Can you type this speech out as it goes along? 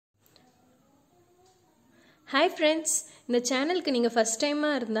Hi friends, இந்த சேனலுக்கு நீங்கள் ஃபஸ்ட்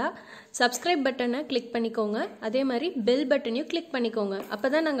டைமாக இருந்தால் சப்ஸ்கிரைப் பட்டனை கிளிக் பண்ணிக்கோங்க. அதே மாதிரி பெல் பட்டனையும் கிளிக் பண்ணிக்கோங்க. அப்போ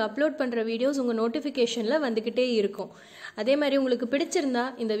தான் நாங்கள் அப்லோட் பண்ணுற வீடியோஸ் உங்கள் நோட்டிஃபிகேஷனில் வந்துக்கிட்டே இருக்கும். அதே மாதிரி உங்களுக்கு பிடிச்சிருந்தா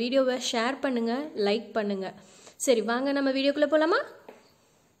இந்த வீடியோவை ஷேர் பண்ணுங்கள், லைக் பண்ணுங்கள். சரி வாங்க நம்ம வீடியோக்குள்ளே போகலாமா?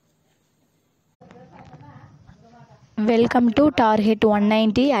 Welcome to target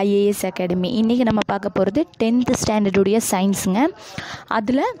 190 IAS academy. இன்றைக்கி நம்ம பார்க்க போகிறது 10th ஸ்டாண்டர்டுடைய சயின்ஸுங்க.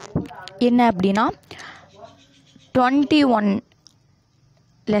 அதில் என்ன அப்படின்னா 21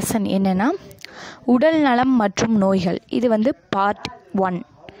 லெசன் என்னென்னா உடல் நலம் மற்றும் நோய்கள். இது வந்து பார்ட் 1.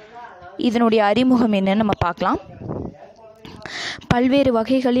 இதனுடைய அறிமுகம் என்னன்னு நம்ம பார்க்கலாம். பல்வேறு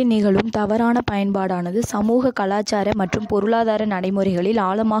வகைகளில் நிகழும் தவறான பயன்பாடானது சமூக கலாச்சார மற்றும் பொருளாதார நடைமுறைகளில்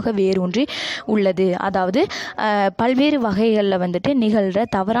ஆழமாக வேரூன்றி உள்ளது. அதாவது பல்வேறு வகைகளில் நிகழ்கிற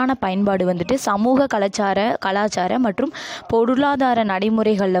தவறான பயன்பாடு சமூக கலாச்சார மற்றும் பொருளாதார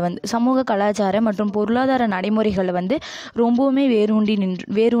நடைமுறைகளில் சமூக கலாச்சார மற்றும் பொருளாதார நடைமுறைகளில் ரொம்பவுமே வேரூன்றி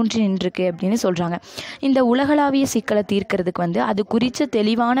நின்றுருக்கு அப்படின்னு சொல்கிறாங்க. இந்த உலகளாவிய சிக்கலை தீர்க்கிறதுக்கு அது குறித்த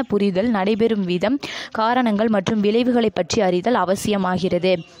தெளிவான புரிதல், நடைபெறும் விதம், காரணங்கள் மற்றும் விளைவுகளை பற்றி அறிதல்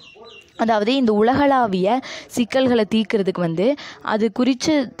அவசியமாகிறது. அதாவது இந்த உலகளாவிய சிக்கல்களை தீர்க்கிறதுக்கு அது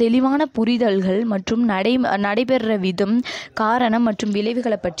குறித்த தெளிவான புரிதல்கள் மற்றும் நடைபெற விதம், காரணம் மற்றும்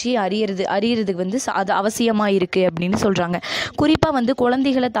விளைவுகளை பற்றி அறியறதுக்கு அது அவசியமாக இருக்குது அப்படின்னு சொல்கிறாங்க. குறிப்பாக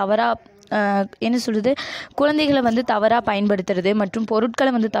குழந்தைகளை குழந்தைகளை தவறாக பயன்படுத்துறது மற்றும்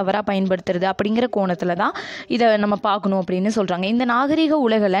பொருட்களை தவறாக பயன்படுத்துறது அப்படிங்கிற கோணத்தில் தான் இதை நம்ம பார்க்கணும் அப்படின்னு சொல்கிறாங்க. இந்த நாகரிக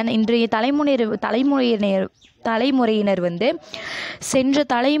உலகில் இன்றைய தலைமுறையினர் சென்ற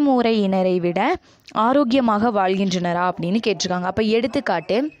தலைமுறையினரை விட ஆரோக்கியமாக வாழ்கின்றனரா அப்படின்னு கேட்டிருக்காங்க. அப்போ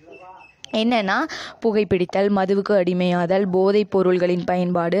எடுத்துக்காட்டு என்னென்னா புகைப்பிடித்தல், மதுவுக்கு அடிமையாதல், போதைப் பொருள்களின்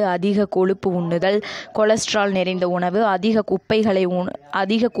பயன்பாடு, அதிக கொழுப்பு உண்ணுதல், கொலஸ்ட்ரால் நிறைந்த உணவு, அதிக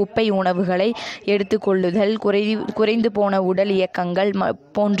குப்பை உணவுகளை எடுத்துக்கொள்ளுதல், குறைந்து போன உடல் இயக்கங்கள்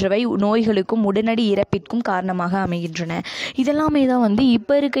போன்றவை நோய்களுக்கும் உடனடி இறப்பிற்கும் காரணமாக அமைகின்றன. இதெல்லாமே தான்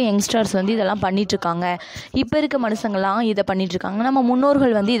இப்போ இருக்க யங்ஸ்டர்ஸ் இதெல்லாம் பண்ணிகிட்ருக்காங்க. இப்போ இருக்க மனுஷங்கள்லாம் இதை பண்ணிகிட்ருக்காங்க. நம்ம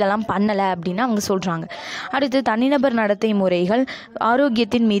முன்னோர்கள் இதெல்லாம் பண்ணலை அப்படின்னு அவங்க சொல்கிறாங்க. அடுத்து தனிநபர் நடத்தை முறைகள்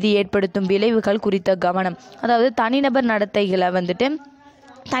ஆரோக்கியத்தின் மீது ஏற்படுத்தும் விளைவுகள் குறித்த கவனம். அதாவது தனிநபர் நடத்தை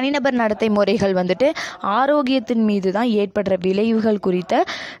முறைகள் ஆரோக்கியத்தின் மீது தான் ஏற்படுற விளைவுகள் குறித்த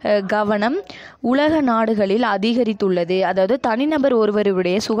கவனம் உலக நாடுகளில் அதிகரித்துள்ளது. அதாவது தனிநபர்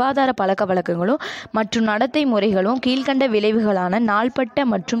ஒருவருடைய சுகாதார பழக்க வழக்கங்களும் மற்றும் நடத்தை முறைகளும் கீழ்கண்ட விளைவுகளான நாள்பட்ட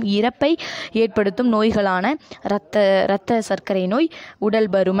மற்றும் இறப்பை ஏற்படுத்தும் நோய்களான இரத்த சர்க்கரை நோய்,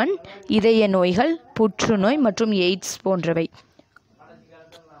 உடல் பருமன், இதய நோய்கள், புற்றுநோய் மற்றும் எய்ட்ஸ்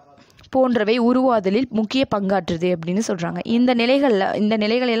போன்றவை உருவாதலில் முக்கிய பங்காற்றுது அப்படின்னு சொல்கிறாங்க. இந்த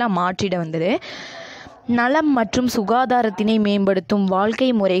நிலைகளெல்லாம் மாற்றிட நலம் மற்றும் சுகாதாரத்தினை மேம்படுத்தும் வாழ்க்கை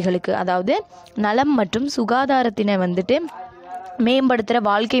முறைகளுக்கு, அதாவது நலம் மற்றும் சுகாதாரத்தினை மேம்படுத்துகிற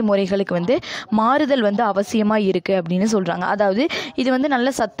வாழ்க்கை முறைகளுக்கு மாறுதல் அவசியமாக இருக்குது அப்படின்னு சொல்கிறாங்க. அதாவது இது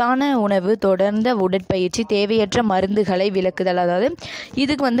நல்ல சத்தான உணவு, தொடர்ந்த உடற்பயிற்சி, தேவையற்ற மருந்துகளை விலக்குதல். அதாவது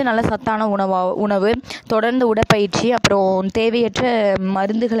இதுக்கு நல்ல சத்தான உணவு, தொடர்ந்த உடற்பயிற்சி, அப்புறம் தேவையற்ற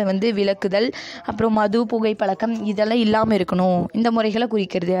மருந்துகளை விலக்குதல், அப்புறம் மது, புகைப்பழக்கம் இதெல்லாம் இல்லாமல் இருக்கணும். இந்த முறைகளை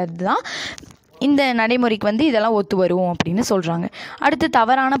குறிக்கிறது. அதுதான் இந்த நடைமுறைக்கு இதெல்லாம் ஒத்து வரும் அப்படின்னு சொல்கிறாங்க. அடுத்து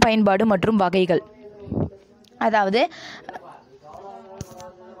தவறான பயன்பாடு மற்றும் வகைகள். அதாவது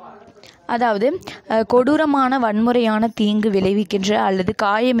கொடூரமான வன்முறையான தீங்கு விளைவிக்கின்ற அல்லது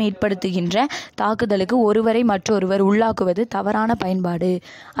காயம் ஏற்படுத்துகின்ற தாக்குதலுக்கு ஒருவரை மற்றொருவர் உள்ளாக்குவது தவறான பயன்பாடு.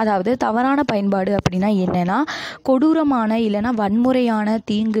 அதாவது தவறான பயன்பாடு அப்படின்னா என்னென்னா கொடூரமான இல்லைன்னா வன்முறையான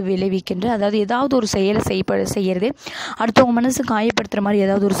தீங்கு விளைவிக்கின்ற, அதாவது ஏதாவது ஒரு செயலை செய்யறது, அடுத்தவங்க மனசு காயப்படுத்துகிற மாதிரி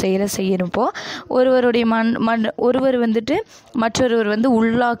ஏதாவது ஒரு செயலை செய்யறப்போ ஒருவருடைய ஒருவர் மற்றொருவர்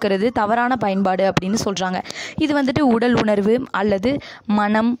உள்ளாக்குறது தவறான பயன்பாடு அப்படின்னு சொல்கிறாங்க. இது உடல் உணர்வு அல்லது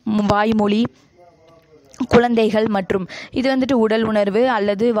மனம், வாய்மொழி, குழந்தைகள் மற்றும் இது உடல் உணர்வு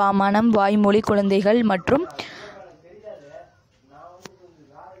அல்லது மனம், வாய்மொழி, குழந்தைகள்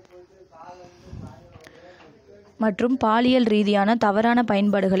மற்றும் பாலியல் ரீதியான தவறான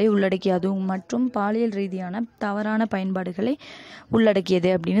பயன்பாடுகளை உள்ளடக்கியது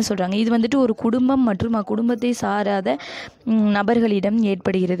அப்படின்னு சொல்கிறாங்க. இது ஒரு குடும்பம் மற்றும் அக்குடும்பத்தை சாராத நபர்களிடம்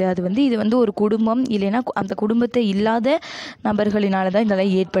ஏற்படுகிறது. இது ஒரு குடும்பம் இல்லைன்னா அந்த குடும்பத்தை இல்லாத நபர்களினால தான்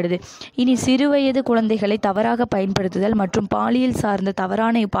இதெல்லாம் ஏற்படுது. இனி சிறுவயது குழந்தைகளை தவறாக பயன்படுத்துதல் மற்றும் பாலியல் சார்ந்த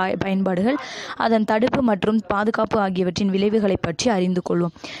தவறான பயன்பாடுகள், அதன் தடுப்பு மற்றும் பாதுகாப்பு ஆகியவற்றின் விளைவுகளை பற்றி அறிந்து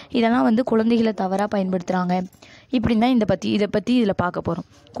கொள்வோம். இதெல்லாம் குழந்தைகளை தவறாக பயன்படுத்துகிறாங்க இப்படின்னா இதை பற்றி இதில் பார்க்க போகிறோம்.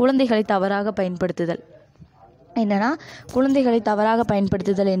 குழந்தைகளை தவறாக பயன்படுத்துதல் என்னென்னா, குழந்தைகளை தவறாக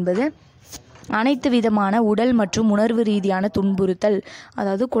பயன்படுத்துதல் என்பது அனைத்து விதமான உடல் மற்றும் உணர்வு ரீதியான துன்புறுத்தல்,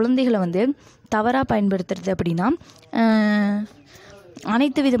 அதாவது குழந்தைகளை வந்து தவறாக பயன்படுத்துறது அப்படின்னா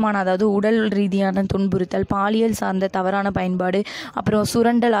அனைத்து விதமான, அதாவது உடல் ரீதியான துன்புறுத்தல், பாலியல் சார்ந்த தவறான பயன்பாடு, அப்புறம்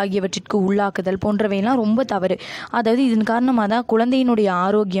சுரண்டல் ஆகியவற்றிற்கு உள்ளாக்குதல் போன்றவையெல்லாம் ரொம்ப தவறு. அதாவது இதன் காரணமாக தான் குழந்தையினுடைய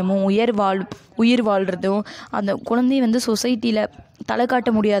ஆரோக்கியமும் உயிர் வாழ்கிறதும், அந்த குழந்தை வந்து சொசைட்டியில் தலை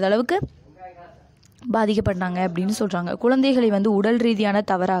காட்ட முடியாத அளவுக்கு பாதிக்கப்படுறாங்க அப்படின்னு சொல்கிறாங்க. குழந்தைகளை வந்து உடல் ரீதியான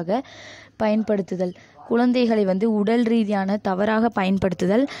தவறாக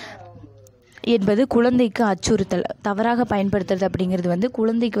பயன்படுத்துதல் என்பது குழந்தைக்கு அச்சுறுத்தல். தவறாக பயன்படுத்துறது அப்படிங்கிறது வந்து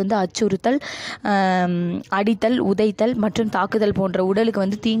குழந்தைக்கு வந்து அச்சுறுத்தல், அடித்தல், உதைத்தல் மற்றும் தாக்குதல் போன்ற உடலுக்கு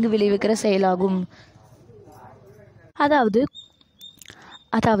வந்து தீங்கு விளைவிக்கிற செயலாகும். அதாவது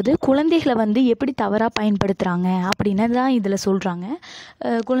குழந்தைகளை வந்து எப்படி தவறாக பயன்படுத்துகிறாங்க அப்படின்னு தான் இதில் சொல்கிறாங்க.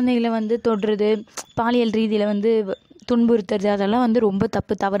 குழந்தைகளை வந்து தொடுறது, பாலியல் ரீதியில் வந்து துன்புறுத்துறது, அதெல்லாம் வந்து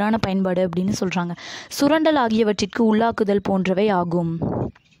ரொம்ப தவறான பயன்பாடு அப்படின்னு சொல்கிறாங்க. சுரண்டல் ஆகியவற்றிற்கு உள்ளாக்குதல் போன்றவை ஆகும்.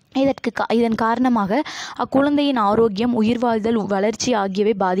 இதன் காரணமாக அக்குழந்தையின் ஆரோக்கியம், உயிர்வாழ்தல், வளர்ச்சி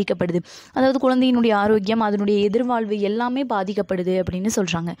ஆகியவை பாதிக்கப்படுது. அதாவது குழந்தையினுடைய ஆரோக்கியம், அதனுடைய எதிர்வாழ்வு எல்லாமே பாதிக்கப்படுது அப்படின்னு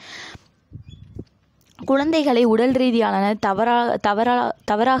சொல்கிறாங்க. குழந்தைகளை உடல் ரீதியான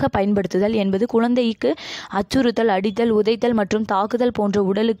தவறாக பயன்படுத்துதல் என்பது குழந்தைக்கு அச்சுறுத்தல், அடித்தல், உதைத்தல் மற்றும் தாக்குதல் போன்ற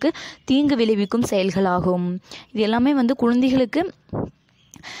உடலுக்கு தீங்கு விளைவிக்கும் செயல்களாகும். இது எல்லாமே வந்து குழந்தைகளுக்கு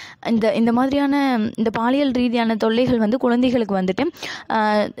இந்த மாதிரியான இந்த பாலியல் ரீதியான தொல்லைகள் வந்து குழந்தைகளுக்கு வந்துட்டு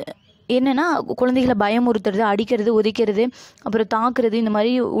என்னென்னா குழந்தைகளை பயமுறுத்துறது, அடிக்கிறது, உதைக்கிறது, அப்புறம் தாக்குறது, இந்த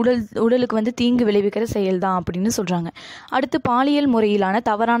மாதிரி உடலுக்கு வந்து தீங்கு விளைவிக்கிற செயல் தான் அப்படின்னு சொல்கிறாங்க. அடுத்து பாலியல் முறையிலான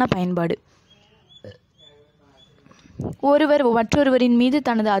தவறான பயன்பாடு. ஒருவர் மற்றொருவரின் மீது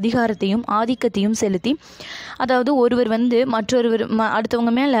தனது அதிகாரத்தையும் ஆதிக்கத்தையும் செலுத்தி, அதாவது ஒருவர் வந்து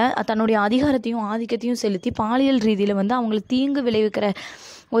அடுத்தவங்க மேலே தன்னுடைய அதிகாரத்தையும் ஆதிக்கத்தையும் செலுத்தி பாலியல் ரீதியில் வந்து அவங்களுக்கு தீங்கு விளைவிக்கிற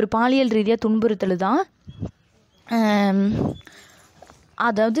ஒரு பாலியல் ரீதியாக துன்புறுத்தல் தான்,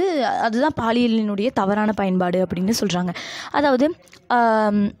 அதாவது அதுதான் பாலியலினுடைய தவறான பயன்பாடு அப்படின்னு சொல்கிறாங்க. அதாவது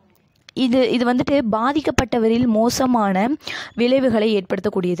இது வந்துட்டு பாதிக்கப்பட்டவரில் மோசமான விளைவுகளை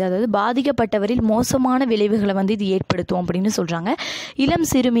ஏற்படுத்தக்கூடியது. அதாவது பாதிக்கப்பட்டவரில் மோசமான விளைவுகளை வந்து இது ஏற்படுத்தும் அப்படின்னு சொல்கிறாங்க. இளம்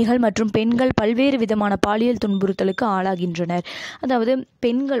சிறுமிகள் மற்றும் பெண்கள் பல்வேறு விதமான பாலியல் துன்புறுத்தலுக்கு ஆளாகின்றனர். அதாவது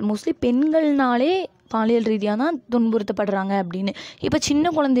மோஸ்ட்லி பெண்கள்னாலே பாலியல் ரீதியாக தான் துன்புறுத்தப்படுறாங்க அப்படின்னு இப்போ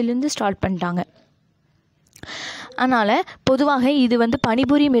சின்ன குழந்தையிலேருந்து ஸ்டார்ட் பண்ணிட்டாங்க. அதனால் பொதுவாக இது வந்து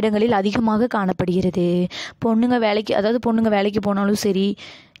பணிபுரியும் இடங்களில் அதிகமாக காணப்படுகிறது. பொண்ணுங்க வேலைக்கு போனாலும் சரி,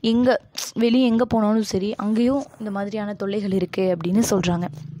 வெளியே எங்கே போனாலும் சரி, அங்கேயும் இந்த மாதிரியான தொல்லைகள் இருக்குது அப்படின்னு சொல்கிறாங்க.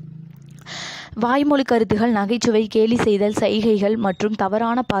 வாய்மொழி கருத்துகள், நகைச்சுவை, கேலி செய்தல், சைகைகள் மற்றும்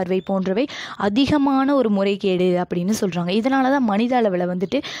தவறான பார்வை போன்றவை அதிகமான ஒரு முறைகேடு அப்படின்னு சொல்கிறாங்க. இதனால தான் மனித அளவில்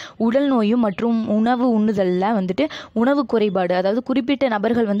வந்துட்டு உடல் நோயும் மற்றும் உணவு உண்ணுதலில் வந்துட்டு உணவு குறைபாடு, அதாவது குறிப்பிட்ட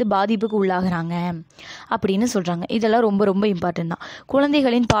நபர்கள் வந்து பாதிப்புக்கு உள்ளாகிறாங்க அப்படின்னு சொல்கிறாங்க. இதெல்லாம் ரொம்ப ரொம்ப இம்பார்ட்டன்ட் தான்.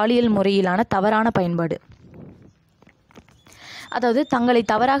 குழந்தைகளின் பாலியல் முறையிலான தவறான பயன்பாடு. அதாவது தங்களை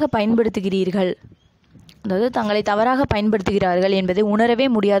தவறாக பயன்படுத்துகிறார்கள் என்பதை உணரவே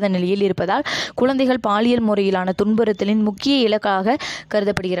முடியாத நிலையில் இருப்பதால் குழந்தைகள் பாலியல் முறையிலான துன்புறுத்தலின் முக்கிய இலக்காக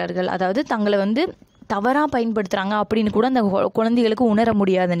கருதப்படுகிறார்கள். அதாவது தங்களை வந்து தவறாக பயன்படுத்துகிறாங்க அப்படின்னு கூட அந்த குழந்தைகளுக்கு உணர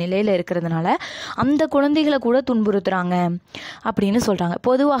முடியாத நிலையில் இருக்கிறதுனால அந்த குழந்தைகளை கூட துன்புறுத்துகிறாங்க அப்படின்னு சொல்கிறாங்க.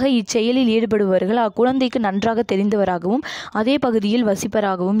 பொதுவாக இச்செயலில் ஈடுபடுபவர்கள் அக்குழந்தைக்கு நன்றாக தெரிந்தவராகவும் அதே பகுதியில்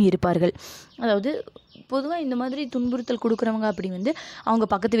வசிப்பவராகவும் இருப்பார்கள். அதாவது பொதுவாக இந்த மாதிரி துன்புறுத்தல் கொடுக்குறவங்க அப்படி வந்து அவங்க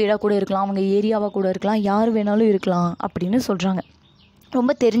பக்கத்து வீடாக கூட இருக்கலாம், அவங்க ஏரியாவாக கூட இருக்கலாம், யார் வேணாலும் இருக்கலாம் அப்படின்னு சொல்கிறாங்க.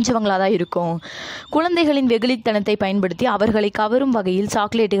 ரொம்ப தெரிஞ்சவங்களாக தான் இருக்கும். குழந்தைகளின் வெகுளித்தனத்தை பயன்படுத்தி அவர்களை கவரும் வகையில்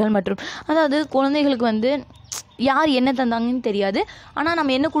சாக்லேட்டுகள் மற்றும், அதாவது குழந்தைகளுக்கு வந்து யார் என்ன தந்தாங்கன்னு தெரியாது, ஆனால்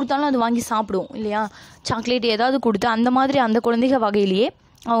நம்ம என்ன கொடுத்தாலும் அது வாங்கி சாப்பிடுவோம் இல்லையா. சாக்லேட் ஏதாவது கொடுத்து அந்த மாதிரி அந்த குழந்தைகள் வகையிலேயே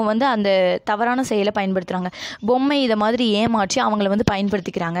அவங்க வந்து அந்த தவறான செயலை பயன்படுத்துகிறாங்க. பொம்மை இதை மாதிரி ஏமாற்றி அவங்கள வந்து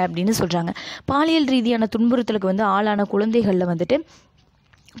பயன்படுத்திக்கிறாங்க அப்படின்னு சொல்கிறாங்க. பாலியல் ரீதியான துன்புறுத்தலுக்கு வந்து ஆளான குழந்தைகளில் வந்துட்டு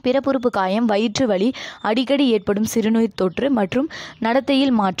பிறப்புறுப்பு காயம், வயிற்று வலி, அடிக்கடி ஏற்படும் சிறுநீர் தொற்று மற்றும்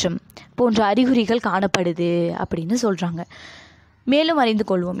நடத்தையில் மாற்றம் போன்ற அறிகுறிகள் காணப்படுது அப்படின்னு சொல்கிறாங்க. மேலும் அறிந்து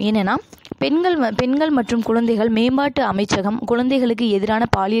கொள்வோம். ஏன்னா பெண்கள் மற்றும் குழந்தைகள் மேம்பாட்டு அமைச்சகம் குழந்தைகளுக்கு எதிரான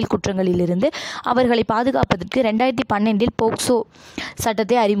பாலியல் குற்றங்களிலிருந்து அவர்களை பாதுகாப்பதற்கு 2012 போக்சோ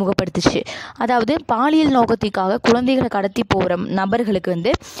சட்டத்தை அறிமுகப்படுத்துச்சு. அதாவது பாலியல் நோக்கத்திற்காக குழந்தைகளை கடத்தி போகிற நபர்களுக்கு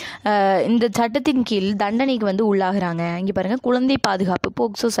வந்து இந்த சட்டத்தின் கீழ் தண்டனைக்கு வந்து உள்ளாகிறாங்க. இங்கே பாருங்கள், குழந்தை பாதுகாப்பு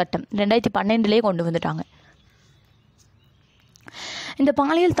போக்சோ சட்டம் 2012 கொண்டு வந்துட்டாங்க. இந்த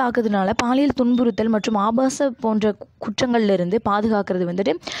பாலியல் தாக்குதனால பாலியல் துன்புறுத்தல் மற்றும் ஆபாச போன்ற குற்றங்கள்லேருந்து பாதுகாக்கிறது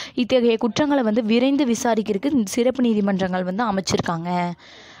வந்துட்டு இத்தகைய குற்றங்களை வந்து விரைந்து விசாரிக்கிறதுக்கு சிறப்பு நீதிமன்றங்கள் வந்து அமைச்சிருக்காங்க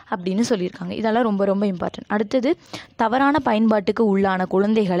அப்படின்னு சொல்லியிருக்காங்க. இதெல்லாம் ரொம்ப ரொம்ப இம்பார்ட்டன்ட். அடுத்தது தவறான பயன்பாட்டுக்கு உள்ளான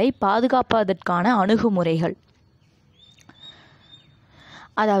குழந்தைகளை பாதுகாப்பதற்கான அணுகுமுறைகள்.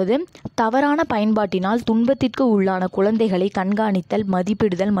 அதாவது தவறான பயன்பாட்டினால் துன்பத்திற்கு உள்ளான குழந்தைகளை கண்காணித்தல்,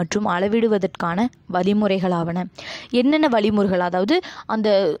 மதிப்பிடுதல் மற்றும் அளவிடுவதற்கான வழிமுறைகளாவன. என்னென்ன வழிமுறைகள்? அதாவது அந்த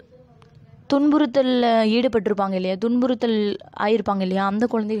துன்புறுத்தலில் ஈடுபட்டிருப்பாங்க இல்லையா, துன்புறுத்தல் ஆயிருப்பாங்க இல்லையா, அந்த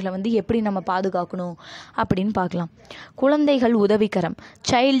குழந்தைகளை வந்து எப்படி நம்ம பாதுகாக்கணும் அப்படின்னு பார்க்கலாம். குழந்தைகள் உதவிக்கரம்,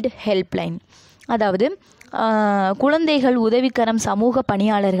 சைல்டு ஹெல்ப்லைன். அதாவது குழந்தைகள் உதவிக்கரம் சமூக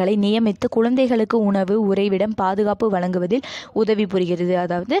பணியாளர்களை நியமித்து குழந்தைகளுக்கு உணவு, உறைவிடம், பாதுகாப்பு வழங்குவதில் உதவி புரிகிறது.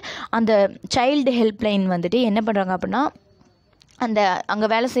 அதாவது அந்த சைல்டு ஹெல்ப்லைன் வந்துட்டு என்ன பண்ணுறாங்க அப்படின்னா,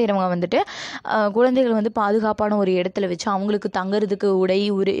 அங்கே வேலை செய்கிறவங்க வந்துட்டு குழந்தைகள் வந்து பாதுகாப்பான ஒரு இடத்துல வச்சு அவங்களுக்கு தங்குறதுக்கு உடை,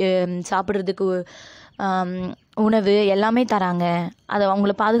 சாப்பிட்றதுக்கு உணவு எல்லாமே தராங்க. அதை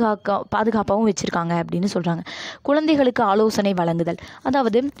அவங்கள பாதுகாப்பாகவும் வச்சுருக்காங்க அப்படின்னு சொல்கிறாங்க. குழந்தைகளுக்கு ஆலோசனை வழங்குதல்.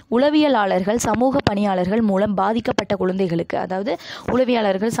 அதாவது உளவியலாளர்கள் சமூக பணியாளர்கள் மூலம் பாதிக்கப்பட்ட குழந்தைகளுக்கு, அதாவது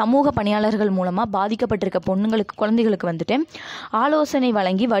உளவியலாளர்கள் சமூக பணியாளர்கள் மூலமாக பாதிக்கப்பட்டிருக்க குழந்தைகளுக்கு வந்துட்டு ஆலோசனை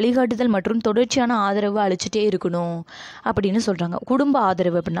வழங்கி வழிகாட்டுதல் மற்றும் தொடர்ச்சியான ஆதரவு அளிச்சுட்டே இருக்கணும் அப்படின்னு சொல்கிறாங்க. குடும்ப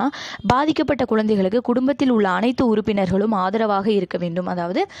ஆதரவு அப்படின்னா பாதிக்கப்பட்ட குழந்தைகளுக்கு குடும்பத்தில் உள்ள அனைத்து உறுப்பினர்களும் ஆதரவாக இருக்க வேண்டும்.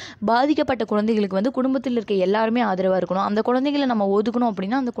 அதாவது பாதிக்கப்பட்ட குழந்தைகளுக்கு வந்து குடும்பத்தில் இருக்க எல்லாருமே ஆதரவாக இருக்கணும். அந்த குழந்தைகளை நம்ம ஒதுக்கணும்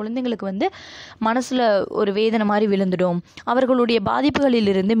அப்படின்னா அந்த குழந்தைங்களுக்கு வந்து மனசில் ஒரு வேதனை மாதிரி விழுந்துடும். அவர்களுடைய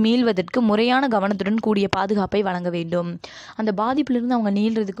பாதிப்புகளிலிருந்து மீள்வதற்கு முறையான கவனத்துடன் கூடிய பாதுகாப்பை வழங்க வேண்டும். அந்த பாதிப்பிலிருந்து அவங்க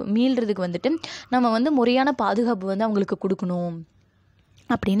மீள்றதுக்கு வந்துட்டு நம்ம வந்து முறையான பாதுகாப்பு வந்து அவங்களுக்கு கொடுக்கணும்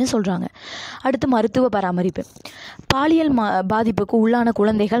அப்படின்னு சொல்கிறாங்க. அடுத்து மருத்துவ பராமரிப்பு. பாலியல் பாதிப்புக்கு உள்ளான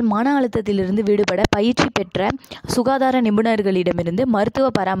குழந்தைகள் மன அழுத்தத்திலிருந்து விடுபட பயிற்சி பெற்ற சுகாதார நிபுணர்களிடமிருந்து மருத்துவ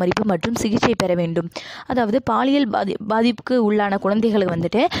பராமரிப்பு மற்றும் சிகிச்சை பெற வேண்டும். அதாவது பாலியல் பாதிப்புக்கு உள்ளான குழந்தைகளுக்கு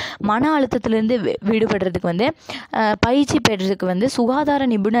வந்துட்டு மன அழுத்தத்திலிருந்து விடுபடுறதுக்கு வந்து பயிற்சி பெறதுக்கு வந்து சுகாதார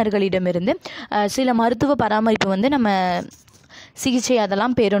நிபுணர்களிடமிருந்து சில மருத்துவ பராமரிப்பு வந்து நம்ம சிகிச்சை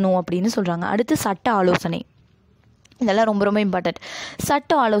அதெல்லாம் பெறணும் அப்படின்னு சொல்கிறாங்க. அடுத்து சட்ட ஆலோசனை. இதெல்லாம் ரொம்ப ரொம்ப இம்பார்ட்டன்ட்.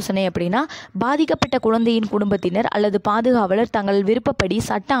 சட்ட ஆலோசனை அப்படின்னா பாதிக்கப்பட்ட குழந்தையின் குடும்பத்தினர் அல்லது பாதுகாவலர் தங்கள் விருப்பப்படி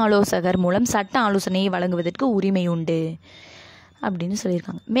சட்ட ஆலோசகர் மூலம் சட்ட ஆலோசனையை வழங்குவதற்கு உரிமை உண்டு அப்படின்னு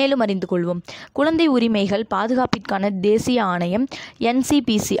சொல்லியிருக்காங்க. மேலும் அறிந்து கொள்வோம். குழந்தை உரிமைகள் பாதுகாப்பிற்கான தேசிய ஆணையம்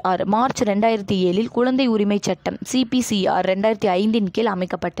NCPCR மார்ச் 2007 குழந்தை உரிமை சட்டம் CPCR 2005 கீழ்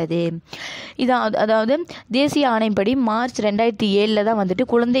அமைக்கப்பட்டது. அதாவது தேசிய ஆணையப்படி மார்ச் 2007 தான் வந்துட்டு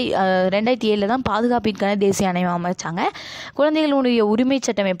 2007 தான் பாதுகாப்பிற்கான தேசிய ஆணையம் அமைச்சாங்க. குழந்தைகளுடைய உரிமை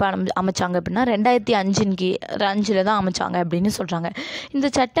சட்டம் எப்போ அமைச்சாங்க அப்படின்னா 2005 தான் அமைச்சாங்க அப்படின்னு சொல்கிறாங்க. இந்த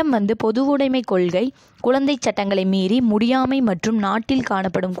சட்டம் வந்து பொது உடைமை கொள்கை, குழந்தை சட்டங்களை மீறி முடியாமை மற்றும் நாட்டில்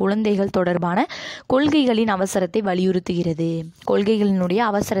காணப்படும் குழந்தைகள் தொடர்பான கொள்கைகளின் அவசரத்தை வலியுறுத்துகிறது. கொள்கைகளினுடைய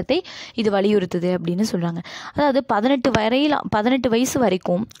அவசரத்தை இது வலியுறுத்துது அப்படின்னு சொல்கிறாங்க. அதாவது 18 வயசு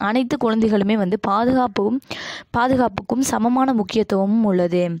வரைக்கும் அனைத்து குழந்தைகளுமே வந்து பாதுகாப்புக்கும் சமமான முக்கியத்துவமும்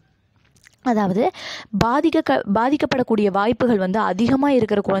உள்ளது. அதாவது பாதிக்கப்படக்கூடிய வாய்ப்புகள் வந்து அதிகமாக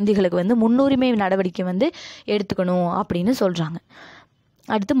இருக்கிற குழந்தைகளுக்கு வந்து முன்னுரிமை நடவடிக்கை வந்து எடுத்துக்கணும் அப்படின்னு சொல்கிறாங்க.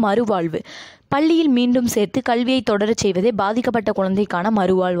 அடுத்து மறுவாழ்வு. பள்ளியில் மீண்டும் சேர்த்து கல்வியை தொடரச் செய்வதே பாதிக்கப்பட்ட குழந்தைக்கான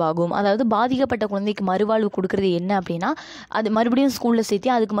மறுவாழ்வாகும். அதாவது பாதிக்கப்பட்ட குழந்தைக்கு மறுவாழ்வு கொடுக்கறது என்ன அப்படின்னா அது மறுபடியும் ஸ்கூலில்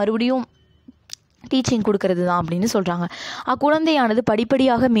சேர்த்து அதுக்கு மறுபடியும் டீச்சிங் கொடுக்கறது தான் அப்படின்னு சொல்கிறாங்க. அக்குழந்தையானது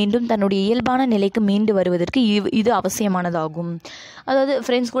படிப்படியாக மீண்டும் தன்னுடைய இயல்பான நிலைக்கு மீண்டு வருவதற்கு இது அவசியமானதாகும். அதாவது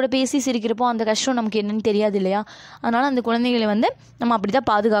ஃப்ரெண்ட்ஸ் கூட பேசி சிரிக்கிறப்போ அந்த கஷ்டம் நமக்கு என்னன்னு தெரியாது இல்லையா, அதனால் அந்த குழந்தைகளை வந்து நம்ம அப்படி தான்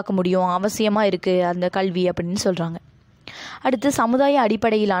பாதுகாக்க முடியும், அவசியமாக இருக்குது அந்த கல்வி அப்படின்னு சொல்கிறாங்க. அடுத்து சமுதாய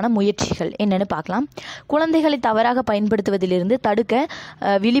அடிப்படையிலான முயற்சிகள் என்னென்னு பார்க்கலாம். குழந்தைகளை தவறாக பயன்படுத்துவதிலிருந்து தடுக்க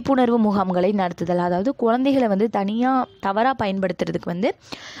விழிப்புணர்வு முகாம்களை நடத்துதல். அதாவது குழந்தைகளை வந்து தவறாக பயன்படுத்துறதுக்கு வந்து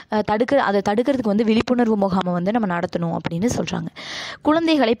அதை தடுக்கிறதுக்கு வந்து விழிப்புணர்வு முகாமை வந்து நம்ம நடத்தணும் அப்படின்னு சொல்கிறாங்க.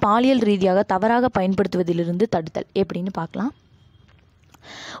 குழந்தைகளை பாலியல் ரீதியாக தவறாக பயன்படுத்துவதிலிருந்து தடுத்தல் எப்படின்னு பார்க்கலாம்.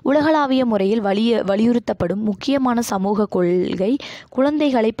 உலகளாவிய முறையில் வலியுறுத்தப்படும் முக்கியமான சமூக கொள்கை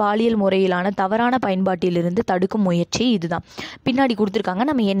குழந்தைகளை பாலியல் முறையிலான தவறான பயன்பாட்டிலிருந்து தடுக்கும் முயற்சி இதுதான். பின்னாடி கொடுத்துருக்காங்க,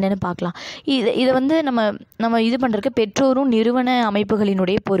 நம்ம என்னன்னு பார்க்கலாம். இதை வந்து நம்ம இது பண்ணுறதுக்கு பெற்றோரும் நிறுவன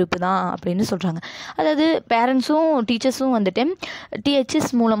அமைப்புகளினுடைய பொறுப்பு தான் அப்படின்னு சொல்கிறாங்க. அதாவது பேரண்ட்ஸும் டீச்சர்ஸும் வந்துட்டு THS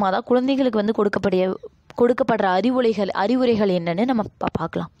மூலமாக தான் குழந்தைகளுக்கு வந்து கொடுக்கப்படுற அறிவுரைகள் என்னன்னு நம்ம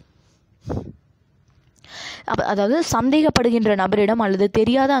பார்க்கலாம். அதாவது சந்தேகப்படுகின்ற நபரிடம் அல்லது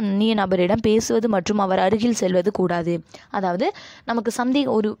தெரியாத அந்நிய நபரிடம் பேசுவது மற்றும் அவர் அருகில் செல்வது கூடாது. அதாவது நமக்கு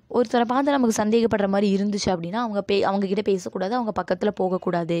ஒருத்தரை பார்த்து நமக்கு சந்தேகப்படுற மாதிரி இருந்துச்சு அப்படின்னா அவங்க கிட்ட பேசக்கூடாது, அவங்க பக்கத்தில்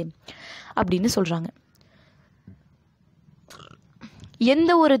போகக்கூடாது அப்படின்னு சொல்கிறாங்க.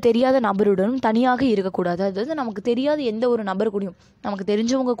 எந்த ஒரு தெரியாத நபருடனும் தனியாக இருக்கக்கூடாது. அதாவது நமக்கு தெரியாத எந்த ஒரு நபர் கூடயும், நமக்கு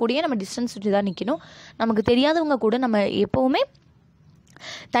தெரிஞ்சவங்க கூடயே நம்ம டிஸ்டன்ஸ் விட்டு தான் நிற்கணும். நமக்கு தெரியாதவங்க கூட நம்ம எப்போவுமே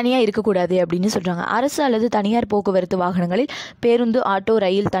தனியாக இருக்கக்கூடாது அப்படின்னு சொல்கிறாங்க. அரசு அல்லது தனியார் போக்குவரத்து வாகனங்களில் பேருந்து, ஆட்டோ,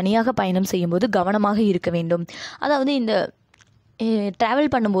 ரயில் தனியாக பயணம் செய்யும்போது கவனமாக இருக்க வேண்டும். அதாவது இந்த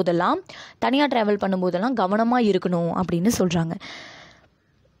ட்ராவல் பண்ணும்போதெல்லாம், தனியாக ட்ராவல் பண்ணும்போதெல்லாம் கவனமாக இருக்கணும் அப்படின்னு சொல்கிறாங்க.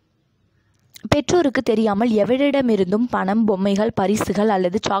 பெற்றோருக்கு தெரியாமல் எவரிடமிருந்தும் பணம், பொம்மைகள், பரிசுகள்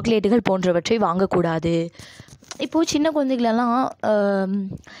அல்லது சாக்லேட்டுகள் போன்றவற்றை வாங்கக்கூடாது. இப்போது சின்ன குழந்தைகளெல்லாம்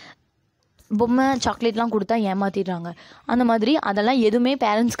பொம்மை, சாக்லேட்லாம் கொடுத்தா ஏமாற்றிடுறாங்க. அந்த மாதிரி அதெல்லாம் எதுவுமே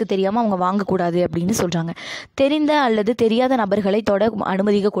பேரண்ட்ஸ்க்கு தெரியாமல் அவங்க வாங்கக்கூடாது அப்படின்னு சொல்கிறாங்க. தெரிந்த அல்லது தெரியாத நபர்களை தொட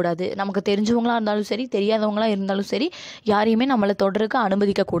அனுமதிக்கக்கூடாது. நமக்கு தெரிஞ்சவங்களாக இருந்தாலும் சரி, தெரியாதவங்களாக இருந்தாலும் சரி, யாரையுமே நம்மளை தொடருக்கு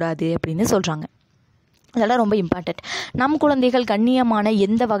அனுமதிக்கக்கூடாது அப்படின்னு சொல்கிறாங்க. அதெல்லாம் ரொம்ப இம்பார்ட்டண்ட். நம் குழந்தைகள் கண்ணியமான,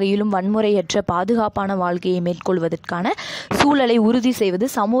 எந்த வகையிலும் வன்முறையற்ற, பாதுகாப்பான வாழ்க்கையை மேற்கொள்வதற்கான சூழலை உறுதி செய்வது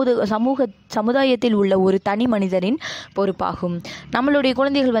சமுதாயத்தில் உள்ள ஒரு தனி மனிதரின் பொறுப்பாகும். நம்மளுடைய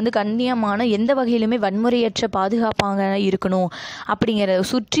குழந்தைகள் கண்ணியமான, எந்த வகையிலுமே வன்முறையற்ற, பாதுகாப்பாக இருக்கணும் அப்படிங்கிற,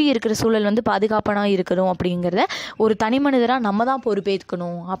 சுற்றி இருக்கிற சூழல் பாதுகாப்பான இருக்கணும் அப்படிங்கிறத ஒரு தனி மனிதராக நம்ம தான்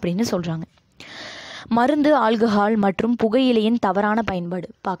பொறுப்பேற்கணும் அப்படின்னு சொல்கிறாங்க. மருந்து, ஆல்கஹால் மற்றும் புகையிலையின் தவறான பயன்பாடு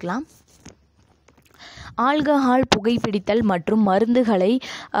பார்க்கலாம். ஆல்கஹால், புகைப்பிடித்தல் மற்றும் மருந்துகளை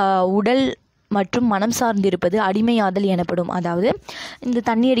உடல் மற்றும் மனம் சார்ந்திருப்பது அடிமையாதல் எனப்படும். அதாவது இந்த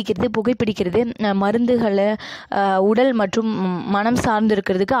தண்ணி அடிக்கிறது, புகைப்பிடிக்கிறது, மருந்துகளை உடல் மற்றும் மனம்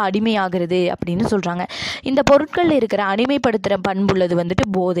சார்ந்திருக்கிறதுக்கு அடிமையாகிறது அப்படின்னு சொல்கிறாங்க. இந்த பொருட்களில் இருக்கிற அடிமைப்படுத்துகிற பண்புள்ளது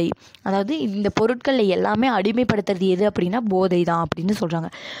போதை. அதாவது இந்த பொருட்களில் எல்லாமே அடிமைப்படுத்துறது எது அப்படின்னா போதை தான் அப்படின்னு சொல்கிறாங்க.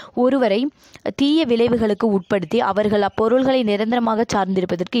 ஒருவரை தீய விளைவுகளுக்கு உட்படுத்தி அவர்கள் அப்பொருள்களை நிரந்தரமாக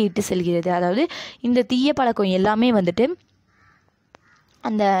சார்ந்திருப்பதற்கு இட்டு செல்கிறது. அதாவது இந்த தீய பழக்கம் எல்லாமே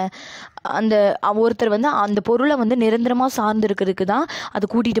அந்த அந்த ஒருத்தர் அந்த பொருளை நிரந்தரமாக சார்ந்திருக்கிறதுக்கு தான் அது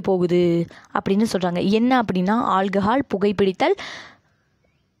கூட்டிகிட்டு போகுது அப்படின்னு சொல்கிறாங்க. என்ன அப்படின்னா ஆல்கஹால்,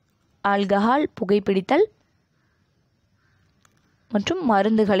 புகைப்பிடித்தல் மற்றும்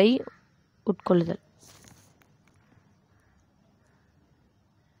மருந்துகளை உட்கொள்ளுதல்.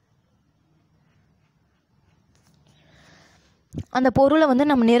 அந்த பொருளை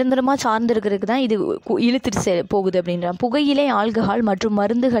நம்ம நிரந்தரமாக சார்ந்திருக்கிறதுக்கு தான் இது இழுத்துட்டு போகுது அப்படின்றாங்க. புகையிலை, ஆல்கஹால் மற்றும்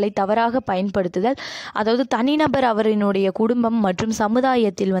மருந்துகளை தவறாக பயன்படுத்துதல், அதாவது தனிநபர், அவரினுடைய குடும்பம் மற்றும்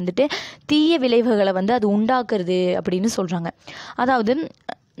சமுதாயத்தில் தீய விளைவுகளை அது உண்டாக்குறது அப்படின்னு சொல்கிறாங்க. அதாவது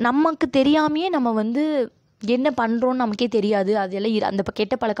நமக்கு தெரியாமையே நம்ம என்ன பண்ணுறோன்னு நமக்கே தெரியாது, அதெல்லாம் அந்த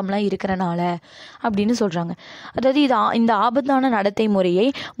கெட்ட பழக்கம்லாம் இருக்கிறனால அப்படின்னு சொல்கிறாங்க. அதாவது இந்த ஆபத்தான நடத்தை முறையை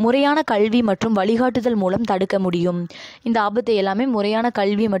முறையான கல்வி மற்றும் வழிகாட்டுதல் மூலம் தடுக்க முடியும். இந்த ஆபத்தை எல்லாமே முறையான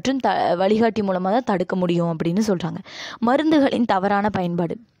கல்வி மற்றும் வழிகாட்டி மூலமாக தான் தடுக்க முடியும் அப்படின்னு சொல்கிறாங்க. மருந்துகளின் தவறான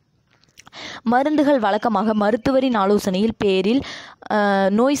பயன்பாடு. மருந்துகள் வழக்கமாக மருத்துவரின் ஆலோசனையில் பேரில்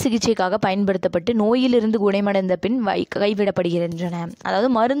நோய் சிகிச்சைக்காக பயன்படுத்தப்பட்டு நோயிலிருந்து குணமடைந்த பின் கைவிடப்படுகின்றன. அதாவது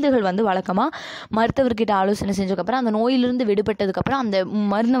மருந்துகள் வழக்கமாக மருத்துவர்கிட்ட ஆலோசனை செஞ்சதுக்கப்புறம் அந்த நோயிலிருந்து விடுபட்டதுக்கப்புறம் அந்த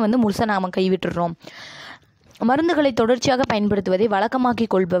மருந்தை முழுசாக நாம் கைவிட்டுறோம். மருந்துகளை தொடர்ச்சியாக பயன்படுத்துவதை வழக்கமாக்கி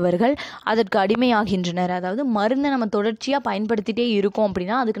கொள்பவர்கள் அதற்கு அடிமையாகின்றனர். அதாவது மருந்தை நம்ம தொடர்ச்சியாக பயன்படுத்திகிட்டே இருக்கோம்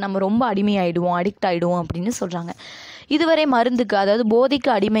அப்படின்னா அதுக்கு நம்ம ரொம்ப அடிமையாயிடுவோம், அடிக்ட் ஆகிடுவோம் அப்படின்னு சொல்கிறாங்க. இதுவரை மருந்துக்கு, அதாவது போதைக்கு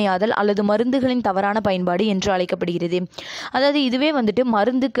அடிமையாதல் அல்லது மருந்துகளின் தவறான பயன்பாடு என்று அழைக்கப்படுகிறது. அதாவது இதுவே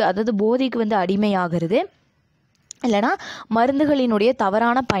மருந்துக்கு, அதாவது போதைக்கு அடிமையாகிறது, இல்லைனா மருந்துகளினுடைய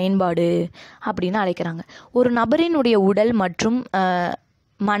தவறான பயன்பாடு அப்படின்னு அழைக்கிறாங்க. ஒரு நபரினுடைய உடல் மற்றும்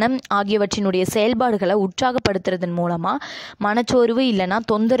மனம் ஆகியவற்றினுடைய செயல்பாடுகளை உற்சாகப்படுத்துறதன் மூலமாக மனச்சோர்வு இல்லைனா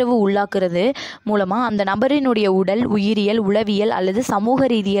தொந்தரவு உள்ளாக்குறது மூலமாக அந்த நபரினுடைய உடல், உயிரியல், உளவியல் அல்லது சமூக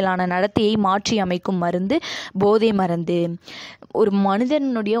ரீதியிலான நடத்தையை மாற்றி அமைக்கும் மருந்து போதை மருந்து. ஒரு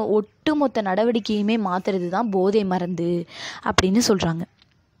மனிதனுடைய ஒட்டுமொத்த நடவடிக்கையுமே மாற்றுறது தான் போதை மருந்து அப்படின்னு சொல்கிறாங்க.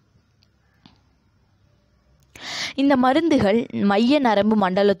 இந்த மருந்துகள் மைய நரம்பு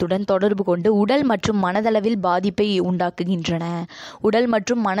மண்டலத்துடன் தொடர்பு கொண்டு உடல் மற்றும் மனதளவில் பாதிப்பை உண்டாக்குகின்றன. உடல்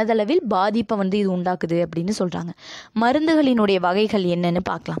மற்றும் மனதளவில் பாதிப்பை இது உண்டாக்குது அப்படின்னு சொல்கிறாங்க. மருந்துகளினுடைய வகைகள் என்னன்னு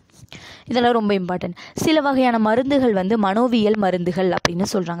பார்க்கலாம். இதெல்லாம் ரொம்ப இம்பார்ட்டன்ட். சில வகையான மருந்துகள் மனோவியல் மருந்துகள்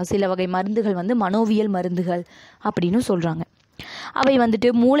அப்படின்னு சொல்கிறாங்க. சில வகை மருந்துகள் மனோவியல் மருந்துகள் அப்படின்னு சொல்கிறாங்க. அவை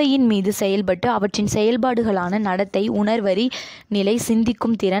மூளையின் மீது செயல்பட்டு அவற்றின் செயல்பாடுகளான நடத்தை, உணர்வறி நிலை,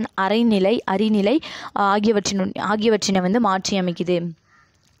 சிந்திக்கும் திறன், அரைநிலை, அறிநிலை ஆகியவற்றினை மாற்றி அமைக்குது.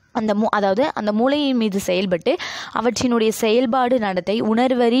 அதாவது அந்த மூளையின் மீது செயல்பட்டு அவற்றினுடைய செயல்பாடு, நடத்தை,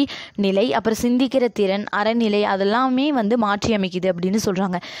 உணர்வறி நிலை, அப்புறம் சிந்திக்கிற திறன், அறநிலை அதெல்லாமே மாற்றி அமைக்குது அப்படின்னு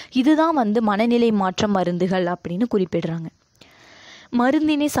சொல்கிறாங்க. இதுதான் மனநிலை மாற்றம் மருந்துகள் அப்படின்னு குறிப்பிடுறாங்க.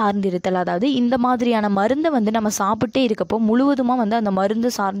 மருந்தினை சார்ந்திருத்தல், அதாவது இந்த மாதிரியான மருந்தை நம்ம சாப்பிட்டே இருக்கப்போ முழுவதுமாக அந்த மருந்து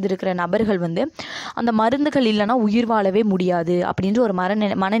சார்ந்திருக்கிற நபர்கள் அந்த மருந்துகள் இல்லைன்னா உயிர் வாழவே முடியாது அப்படின்ற ஒரு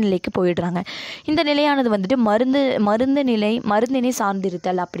மனநிலைக்கு போயிடுறாங்க. இந்த நிலையானது மருந்தினை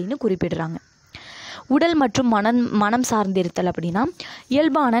சார்ந்திருத்தல் அப்படின்னு குறிப்பிடுறாங்க. உடல் மற்றும் மனம் சார்ந்திருத்தல் அப்படின்னா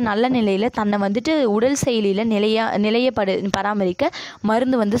இயல்பான நல்ல நிலையில் தன்னை வந்துட்டு உடல் செயலியில் நிலையை பராமரிக்க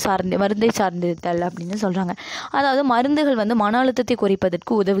மருந்தை சார்ந்திருத்தல் அப்படின்னு சொல்கிறாங்க. அதாவது மருந்துகள் வந்து மன அழுத்தத்தை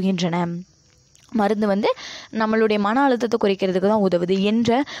குறைப்பதற்கு உதவுகின்றன. மருந்து வந்து நம்மளுடைய மன அழுத்தத்தை குறைக்கிறதுக்கு தான் உதவுது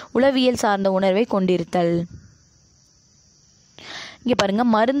என்ற உளவியல் சார்ந்த உணர்வை கொண்டிருத்தல். இங்கே பாருங்க,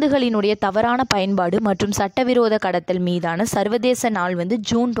 மருந்துகளினுடைய தவறான பயன்பாடு மற்றும் சட்டவிரோத கடத்தல் மீதான சர்வதேச நாள் வந்து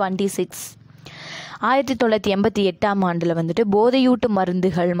ஜூன் 26, 1988 ஆண்டில் வந்துட்டு போதையூட்டு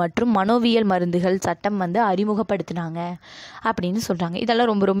மருந்துகள் மற்றும் மனோவியல் மருந்துகள் சட்டம் வந்து அறிமுகப்படுத்தினாங்க அப்படின்னு சொல்கிறாங்க.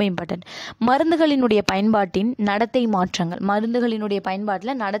 இதெல்லாம் ரொம்ப ரொம்ப இம்பார்ட்டன்ட். மருந்துகளினுடைய பயன்பாட்டின் நடத்தை மாற்றங்கள், மருந்துகளினுடைய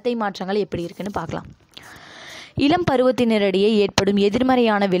பயன்பாட்டில் நடத்தை மாற்றங்கள் எப்படி இருக்குன்னு பார்க்கலாம். இளம் பருவத்தினரிடையே ஏற்படும்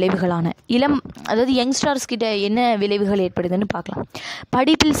எதிர்மறையான விளைவுகளான அதாவது யங்ஸ்டர்ஸ் கிட்ட என்ன விளைவுகள் ஏற்படுதுன்னு பார்க்கலாம்.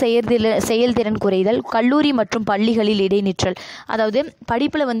 படிப்பில் செயல்திறன் குறைதல், கல்லூரி மற்றும் பள்ளிகளில் இடைநிற்றல். அதாவது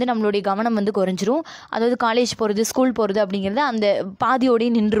படிப்பில் வந்து நம்மளுடைய கவனம் வந்து குறைஞ்சிரும். அதாவது காலேஜ் போகிறது, ஸ்கூல் போகிறது அப்படிங்கிறத அந்த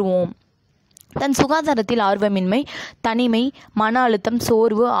பாதியோடய நின்றுவோம். தன் சுகாதாரத்தில் ஆர்வமின்மை, தனிமை, மன அழுத்தம்,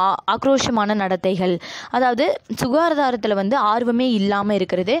 சோர்வு, ஆக்ரோஷமான நடத்தைகள். அதாவது சுகாதாரத்தில் வந்து ஆர்வமே இல்லாமல்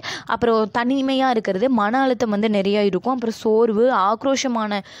இருக்கிறது, அப்புறம் தனிமையாக இருக்கிறது, மன அழுத்தம் வந்து நிறையா இருக்கும், அப்புறம் சோர்வு,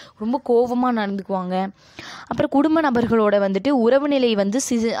 ஆக்ரோஷமான ரொம்ப கோபமாக நடந்துக்குவாங்க. அப்புறம் குடும்ப நபர்களோட வந்துட்டு உறவு நிலை வந்து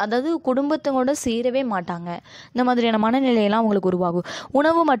அதாவது குடும்பத்தோட சேரவே மாட்டாங்க. இந்த மாதிரியான மனநிலையெல்லாம் அவங்களுக்கு உருவாகும்.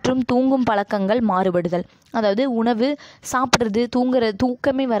 உணவு மற்றும் தூங்கும் பழக்கங்கள் மாறுபடுதல். அதாவது உணவு சாப்பிட்றது,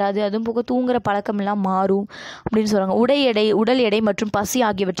 தூக்கமே வராது, அதுவும் போக தூங்குற பழக்கமெல்லாம் மாறும் அப்படின்னு சொல்கிறாங்க. உடல் எடை மற்றும் பசி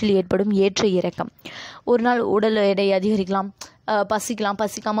ஆகியவற்றில் ஏற்படும் ஏற்ற இறக்கம். ஒரு நாள் உடல் எடை அதிகரிக்கலாம்,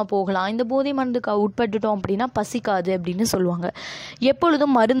 பசிக்காமல் போகலாம். இந்த போதை மருந்துக்கு உட்பட்டுட்டோம் அப்படின்னா பசிக்காது அப்படின்னு சொல்லுவாங்க.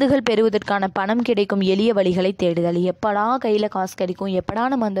 எப்பொழுதும் மருந்துகள் பெறுவதற்கான பணம் கிடைக்கும் எளிய வழிகளை தேடுதல். எப்படா கையில் காசு கிடைக்கும், எப்படா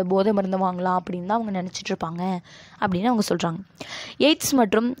நம்ம அந்த போதை மருந்து வாங்கலாம் அப்படின்னு தான் அவங்க நினச்சிட்டு இருப்பாங்க அப்படின்னு அவங்க சொல்கிறாங்க. எய்ட்ஸ்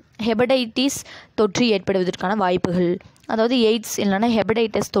மற்றும் ஹெபடைட்டிஸ் தொற்று ஏற்படுவதற்கான வாய்ப்புகள். அதாவது எய்ட்ஸ் இல்லைன்னா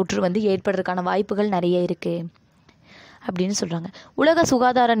ஹெபடைட்டிஸ் தொற்று வந்து ஏற்படுறதுக்கான வாய்ப்புகள் நிறைய இருக்குது அப்படின்னு சொல்கிறாங்க. உலக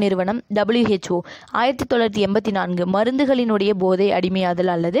சுகாதார நிறுவனம் WHO 1984 மருந்துகளினுடைய போதை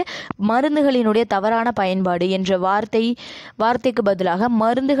அடிமையாதல் அல்லது மருந்துகளினுடைய தவறான பயன்பாடு என்ற வார்த்தைக்கு பதிலாக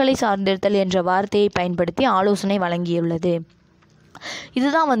மருந்துகளை சார்ந்திருத்தல் என்ற வார்த்தையை பயன்படுத்தி ஆலோசனை வழங்கியுள்ளது.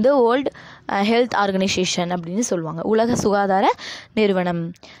 இதுதான் வந்து வேர்ல்ட் ஹெல்த் ஆர்கனைசேஷன் அப்படின்னு சொல்லுவாங்க, உலக சுகாதார நிறுவனம்.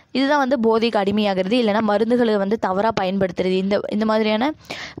 இதுதான் வந்து போதைக்கு அடிமையாகிறது இல்லைனா மருந்துகளை வந்து தவறாக பயன்படுத்துறது, இந்த மாதிரியான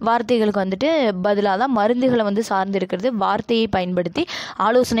வார்த்தைகளுக்கு வந்துட்டு பதிலாக தான் மருந்துகளை வந்து சார்ந்திருக்கிறது வார்த்தையை பயன்படுத்தி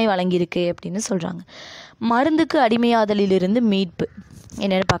ஆலோசனை வழங்கியிருக்கு அப்படின்னு சொல்கிறாங்க. மருந்துக்கு அடிமையாதலிலிருந்து மீட்பு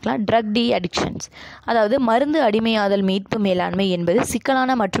என்னென்னு பார்க்கலாம். Drug D addictions. அதாவது மருந்து அடிமையாதல் மீட்பு மேலாண்மை என்பது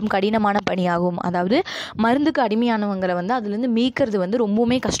சிக்கலான மற்றும் கடினமான பணியாகும். அதாவது மருந்துக்கு அடிமையானவங்களை வந்து அதுலேருந்து மீட்கிறது வந்து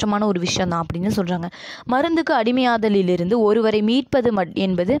ரொம்பவுமே கஷ்டமான ஒரு விஷயம் தான் அப்படின்னு சொல்கிறாங்க. மருந்துக்கு அடிமையாதலிலிருந்து ஒருவரை மீட்பது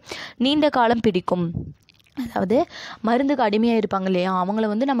என்பது நீண்ட காலம் பிடிக்கும். அதாவது மருந்துக்கு அடிமையாக இருப்பாங்க இல்லையா, அவங்கள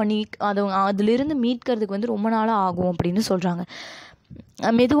வந்து நம்ம அதிலிருந்து மீட்கிறதுக்கு வந்து ரொம்ப நாளாக ஆகும் அப்படின்னு சொல்கிறாங்க.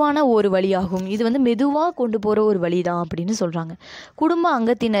 மெதுவான ஒரு வழியாகும். இது வந்து மெதுவாக கொண்டு போகிற ஒரு வழி தான் அப்படின்னு சொல்கிறாங்க. குடும்ப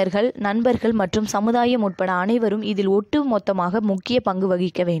அங்கத்தினர்கள், நண்பர்கள் மற்றும் சமுதாயம் உட்பட அனைவரும் இதில் ஒட்டு மொத்தமாக முக்கிய பங்கு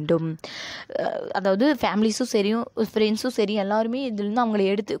வகிக்க வேண்டும். அதாவது ஃபேமிலிஸும் சரியும் ஃப்ரெண்ட்ஸும் சரி எல்லாருமே இதிலிருந்து அவங்களை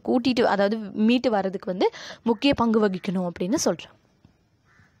கூட்டிகிட்டு அதாவது மீட்டு வர்றதுக்கு வந்து முக்கிய பங்கு வகிக்கணும் அப்படின்னு சொல்கிறேன்.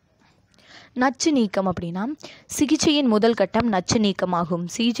 நச்சு நீக்கம் அப்படின்னா சிகிச்சையின் முதல் கட்டம் நச்சு நீக்கமாகும்.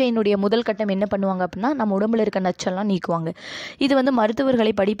 சிகிச்சையினுடைய முதல் கட்டம் என்ன பண்ணுவாங்க அப்படின்னா நம்ம உடம்புல இருக்க நச்செல்லாம் நீக்குவாங்க. இது வந்து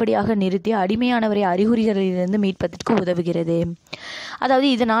மருத்துவர்களை படிப்படியாக நிறுத்தி அடிமையானவரை அறிகுறிகளிலிருந்து மீட்பதற்கு உதவுகிறது. அதாவது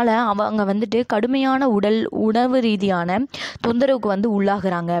இதனால் அவங்க வந்துட்டு கடுமையான உணவு ரீதியான தொந்தரவுக்கு வந்து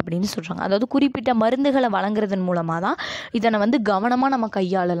உள்ளாகிறாங்க அப்படின்னு சொல்கிறாங்க. அதாவது குறிப்பிட்ட மருந்துகளை வழங்குறதன் மூலமாக தான் இதனை வந்து கவனமாக நம்ம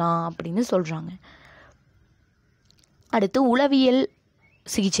கையாளலாம் அப்படின்னு சொல்கிறாங்க. அடுத்து உளவியல்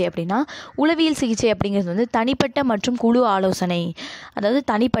சிகிச்சை அப்படின்னா உளவியல் சிகிச்சை அப்படிங்கிறது வந்து தனிப்பட்ட மற்றும் குழு ஆலோசனை. அதாவது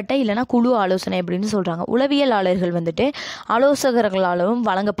தனிப்பட்ட இல்லைனா குழு ஆலோசனை அப்படின்னு சொல்கிறாங்க. உளவியலாளர்கள் வந்துட்டு ஆலோசகர்களாலும்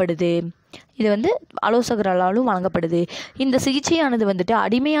வழங்கப்படுது. இது வந்து ஆலோசகர்களாலும் வழங்கப்படுது. இந்த சிகிச்சையானது வந்துட்டு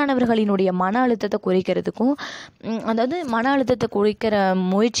அடிமையானவர்களினுடைய மன அழுத்தத்தை குறைக்கிறதுக்கும் அதாவது மன அழுத்தத்தை குறைக்கிற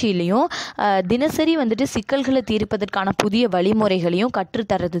முயற்சியிலையும் தினசரி வந்துட்டு சிக்கல்களை தீர்ப்பதற்கான புதிய வழிமுறைகளையும்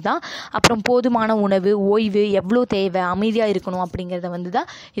கற்றுத்தரது தான். அப்புறம் போதுமான உணவு, ஓய்வு எவ்வளோ தேவை, அமைதியாக இருக்கணும் அப்படிங்கிறத வந்து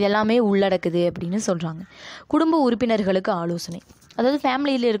தான் இதெல்லாமே உள்ளடக்குது அப்படின்னு சொல்கிறாங்க. குடும்ப உறுப்பினர்களுக்கு ஆலோசனை. அதாவது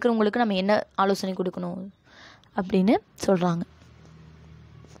ஃபேமிலியில் இருக்கிறவங்களுக்கு நம்ம என்ன ஆலோசனை கொடுக்கணும் அப்படின்னு சொல்கிறாங்க.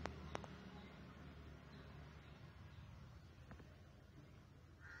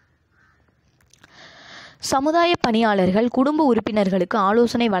 சமுதாய பணியாளர்கள் குடும்ப உறுப்பினர்களுக்கு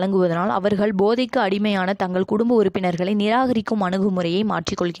ஆலோசனை வழங்குவதனால் அவர்கள் போதைக்கு அடிமையான தங்கள் குடும்ப உறுப்பினர்களை நிராகரிக்கும் அணுகுமுறையை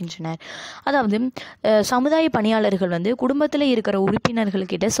மாற்றிக்கொள்கின்றனர். அதாவது சமுதாய பணியாளர்கள் வந்து குடும்பத்தில் இருக்கிற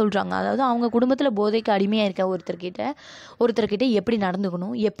உறுப்பினர்கள்கிட்ட சொல்கிறாங்க, அதாவது அவங்க குடும்பத்தில் போதைக்கு அடிமையாக இருக்க ஒருத்தர்கிட்ட எப்படி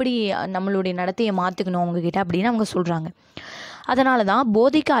நடந்துக்கணும், எப்படி நம்மளுடைய நடத்தையை மாற்றிக்கணும் அவங்கக்கிட்ட அப்படின்னு அவங்க சொல்கிறாங்க. அதனால தான்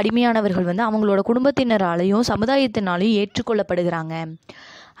போதைக்கு அடிமையானவர்கள் வந்து அவங்களோட குடும்பத்தினராலையும் சமுதாயத்தினாலையும் ஏற்றுக்கொள்ளப்படுகிறாங்க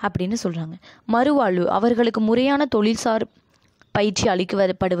அப்படின்னு சொல்கிறாங்க. மறுவாழ்வு, அவர்களுக்கு முறையான தொழில்சார் பயிற்சி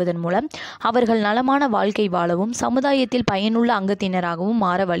அளிக்கப்படுவதன் மூலம் அவர்கள் நலமான வாழ்க்கை வாழவும் சமுதாயத்தில் பயனுள்ள அங்கத்தினராகவும்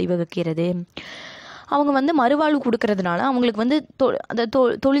மாற வழிவகுக்கிறது. அவங்க வந்து மறுவாழ்வு கொடுக்கறதுனால அவங்களுக்கு வந்து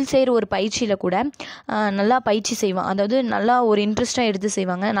தொழில் செய்கிற ஒரு பயிற்சியில் கூட நல்லா பயிற்சி செய்வாங்க, அதாவது நல்லா ஒரு இன்ட்ரெஸ்டாக எடுத்து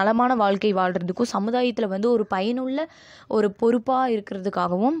செய்வாங்க. நலமான வாழ்க்கை வாழ்கிறதுக்கும் சமுதாயத்தில் வந்து ஒரு பயனுள்ள ஒரு பொறுப்பாக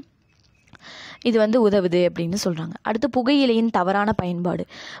இருக்கிறதுக்காகவும் இது வந்து உதவுது அப்படின்னு சொல்கிறாங்க. அடுத்து புகையிலையின் தவறான பயன்பாடு.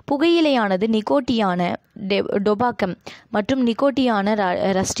 புகையிலையானது நிக்கோட்டியான டொபாக்கம் மற்றும் நிக்கோட்டியான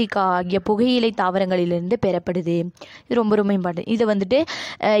ரஸ்டிகா ஆகிய புகையிலை தாவரங்களிலிருந்து பெறப்படுது. இது ரொம்ப ரொம்ப இம்பார்ட்டன்ட். இதை வந்துட்டு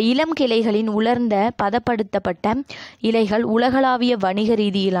இளம் கிளைகளின் உலர்ந்த பதப்படுத்தப்பட்ட இலைகள் உலகளாவிய வணிக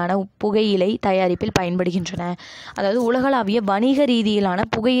ரீதியிலான புகையிலை தயாரிப்பில் பயன்படுகின்றன. அதாவது உலகளாவிய வணிக ரீதியிலான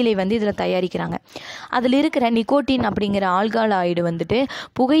புகையிலை வந்து இதில் தயாரிக்கிறாங்க. அதில் இருக்கிற நிக்கோட்டின் அப்படிங்கிற ஆல்கலாய்டு வந்துட்டு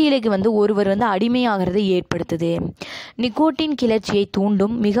புகையிலைக்கு வந்து ஒருவர் வந்து அடிமையாகிறதை ஏற்படுத்துது. நிக்கோட்டின் கிளர்ச்சியை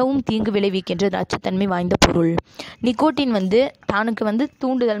தூண்டும் மிகவும் தீங்கு விளைவிக்கின்ற நச்சுத்தன்மை வாய்ந்த பொருள். நிக்கோட்டின் வந்து தனக்கு வந்து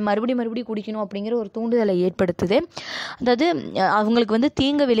தூண்டுதல், மறுபடியும் குடிக்கணும் அப்படிங்கிற ஒரு தூண்டுதலை ஏற்படுத்துது. அதாவது அவங்களுக்கு வந்து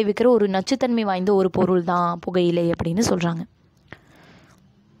தீங்கு விளைவிக்கிற ஒரு நச்சுத்தன்மை வாய்ந்த ஒரு பொருள் தான் புகையிலை அப்படின்னு சொல்கிறாங்க.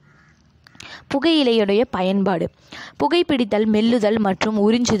 புகையிலையுடைய பயன்பாடு. புகைப்பிடித்தல், மெல்லுதல் மற்றும்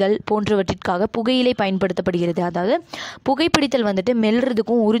உறிஞ்சுதல் போன்றவற்றிற்காக புகையிலை பயன்படுத்தப்படுகிறது. அதாவது புகைப்பிடித்தல் வந்துட்டு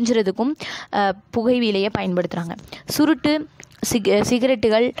மெல்றதுக்கும் உறிஞ்சுறதுக்கும் புகையிலையை பயன்படுத்துகிறாங்க. சுருட்டு,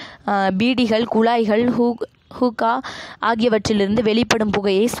 சிகரெட்டுகள், பீடிகள், குழாய்கள், ஹூக்கா ஆகியவற்றிலிருந்து வெளிப்படும்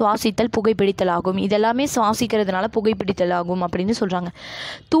புகையை சுவாசித்தல் புகைப்பிடித்தல் ஆகும். இதெல்லாமே சுவாசிக்கிறதுனால புகைப்பிடித்தல் ஆகும் அப்படின்னு சொல்கிறாங்க.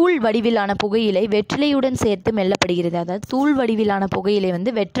 தூள் வடிவிலான புகையிலை வெற்றிலையுடன் சேர்த்து மெல்லப்படுகிறது. அதாவது தூள் வடிவிலான புகையிலை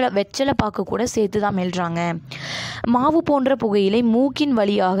வந்து வெற்றிலை பாக்கு கூட சேர்த்து தான் மெல்றாங்க. மாவு போன்ற புகையிலை மூக்கின்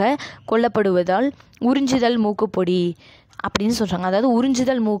வழியாக கொல்லப்படுவதால் உறிஞ்சுதல் மூக்குப்பொடி அப்படின்னு சொல்கிறாங்க. அதாவது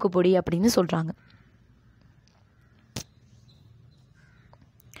உறிஞ்சுதல் மூக்குப்பொடி அப்படின்னு சொல்கிறாங்க.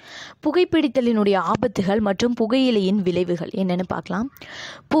 புகைப்பிடித்தலினுடைய ஆபத்துகள் மற்றும் புகையிலையின் விளைவுகள் என்னென்னு பார்க்கலாம்.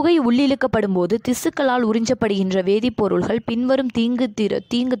 புகை உள்ளிழுக்கப்படும் போது திசுக்களால் உறிஞ்சப்படுகின்ற வேதிப்பொருள்கள் பின்வரும்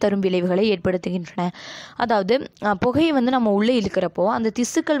தீங்கு தரும் விளைவுகளை ஏற்படுத்துகின்றன. அதாவது புகையை வந்து நம்ம உள்ளே இழுக்கிறப்போ அந்த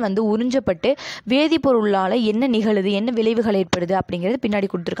திசுக்கள் வந்து உறிஞ்சப்பட்டு வேதிப்பொருளால் என்ன நிகழுது, என்ன விளைவுகள் ஏற்படுது அப்படிங்கிறது பின்னாடி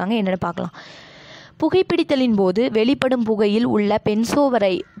கொடுத்துருக்காங்க, என்னென்னு பார்க்கலாம். புகைப்பிடித்தலின் போது வெளிப்படும் புகையில் உள்ள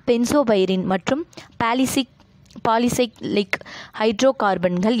பென்சோபைரின் மற்றும் பாலிசைக்ளிக்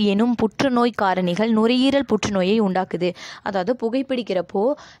ஹைட்ரோகார்பன்கள் எனும் புற்றுநோய் காரணிகள் நுரையீரல் புற்றுநோயை உண்டாக்குது. அதாவது புகைப்பிடிக்கிறப்போ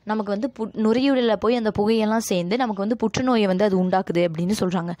நமக்கு வந்து நுரையீரலில் போய் அந்த புகையெல்லாம் சேர்ந்து நமக்கு வந்து புற்றுநோயை வந்து அது உண்டாக்குது அப்படின்னு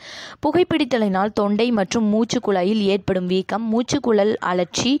சொல்கிறாங்க. புகைப்பிடித்தலினால் தொண்டை மற்றும் மூச்சுக்குழாயில் ஏற்படும் வீக்கம், மூச்சுக்குழல்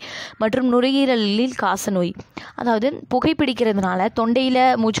அழற்சி மற்றும் நுரையீரலில் காசநோய். அதாவது புகைப்பிடிக்கிறதுனால தொண்டையில்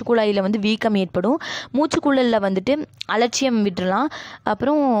மூச்சுக்குழாயில் வந்து வீக்கம் ஏற்படும், மூச்சுக்குழலில் வந்துட்டு அலட்சியம் விட்டுலாம்,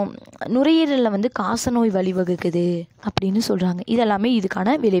 அப்புறம் நுரையீரலில் வந்து காசநோய் வழிவகுக்குது அப்படின்னு சொல்கிறாங்க. இதெல்லாமே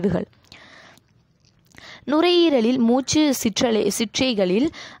இதுக்கான விளைவுகள். நுரையீரலில் மூச்சு சிற்றைகளில்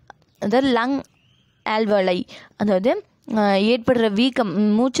அதாவது லங் ஆல்வலை அதாவது ஏற்படுற வீக்கம்,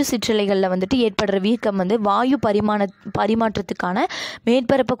 மூச்சு சிற்றலைகளில் வந்துட்டு ஏற்படுற வீக்கம் வந்து வாயு பரிமாற்றத்துக்கான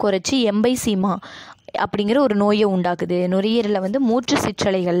மேற்பரப்பை குறைச்சி எம்பைசீமா அப்படிங்கிற ஒரு நோயை உண்டாக்குது. நுரையீரலில் வந்து மூச்சு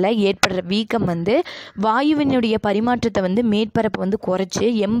சிற்றலைகளில் ஏற்படுற வீக்கம் வந்து வாயுவினுடைய பரிமாற்றத்தை வந்து மேற்பரப்பை வந்து குறைச்சி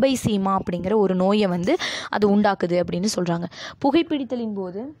எம்பைசீமா அப்படிங்கிற ஒரு நோயை வந்து அது உண்டாக்குது அப்படின்னு சொல்கிறாங்க. புகைப்பிடித்தலின்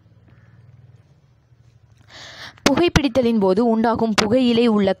போது உண்டாகும் புகையிலை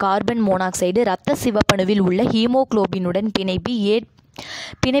உள்ள கார்பன் மோனாக்சைடு இரத்த சிவப்பணுவில் உள்ள ஹீமோகுளோபினுடன் பிணைப்பை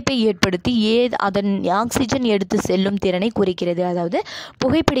ஏற்படுத்தி அதன் ஆக்சிஜன் எடுத்து செல்லும் திறனை குறைக்கிறது. அதாவது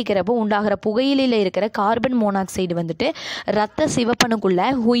புகைப்பிடிக்கிறப்போ உண்டாகிற புகையிலையில் இருக்கிற கார்பன் மோனாக்சைடு வந்துட்டு இரத்த சிவப்பணுக்குள்ள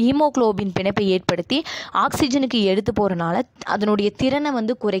ஹீமோகுளோபின் பிணைப்பை ஏற்படுத்தி ஆக்சிஜனுக்கு எடுத்து போகிறனால அதனுடைய திறனை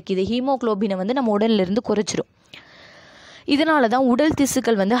வந்து குறைக்குது. ஹீமோகுளோபினை வந்து நம்ம உடலிலிருந்து குறைச்சிரும். இதனால தான் உடல்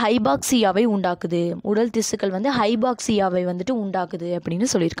திசுக்கள் வந்து ஹைபாக்சியாவை வந்துட்டு உண்டாக்குது அப்படின்னு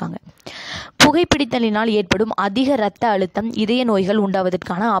சொல்லியிருக்காங்க. புகைப்பிடித்தலினால் ஏற்படும் அதிக இரத்த அழுத்தம் இதய நோய்கள்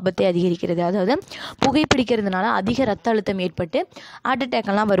உண்டாவதற்கான ஆபத்தை அதிகரிக்கிறது. அதாவது புகைப்பிடிக்கிறதுனால அதிக இரத்த அழுத்தம் ஏற்பட்டு ஹார்ட்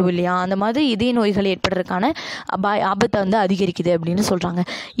அட்டாக் எல்லாம் வரும் இல்லையா, அந்த மாதிரி இதய நோய்கள் ஏற்படுறதுக்கான ஆபத்தை வந்து அதிகரிக்குது அப்படின்னு சொல்கிறாங்க.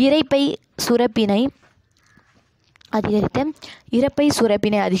 இரைப்பை சுரப்பினை அதிகரித்து இரைப்பை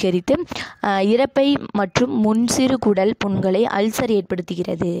சுரப்பினை அதிகரித்து இரைப்பை மற்றும் முன்சிறு குடல் புண்களை அல்சர்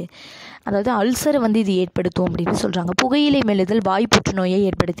ஏற்படுத்துகிறது. அதாவது அல்சரை வந்து இது ஏற்படுத்தும் அப்படின்னு சொல்கிறாங்க. புகையிலை மெல்லுதல் வாய் புற்றுநோயை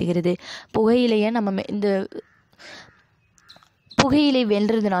ஏற்படுத்துகிறது. புகையிலையை நம்ம இந்த புகையிலை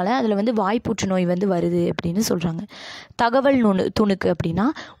வெல்றதுனால அதில் வந்து வாய் புற்றுநோய் வந்து வருது அப்படின்னு சொல்கிறாங்க. தகவல் துணுக்கு அப்படின்னா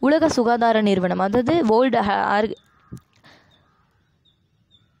உலக சுகாதார நிறுவனம்,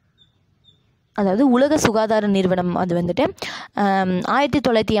 அதாவது உலக சுகாதார நிறுவனம் அது வந்துட்டு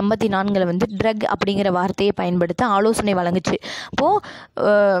 1984 வந்து ட்ரக் அப்படிங்கிற வார்த்தையை பயன்படுத்த ஆலோசனை வழங்குச்சு.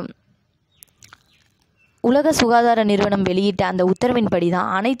 அப்போது உலக சுகாதார நிறுவனம் வெளியிட்ட அந்த உத்தரவின்படி தான்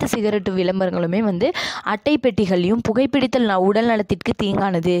அனைத்து சிகரெட்டு விளம்பரங்களுமே வந்து அட்டை பெட்டிகளையும் புகைப்பிடித்தல் உடல் நலத்திற்கு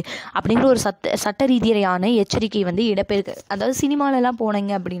தீங்கானது அப்படிங்கிற ஒரு சட்ட ரீதியான எச்சரிக்கை வந்து இடம்பெறுது. அதாவது சினிமாலெல்லாம்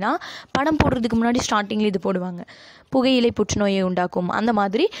போனீங்க அப்படின்னா படம் போடுறதுக்கு முன்னாடி ஸ்டார்டிங்கில் இது போடுவாங்க, புகையிலை புற்றுநோயை உண்டாக்கும், அந்த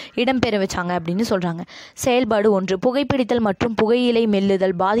மாதிரி இடம்பெற வச்சாங்க அப்படின்னு சொல்கிறாங்க. செயல்பாடு 1, புகைப்பிடித்தல் மற்றும் புகையிலை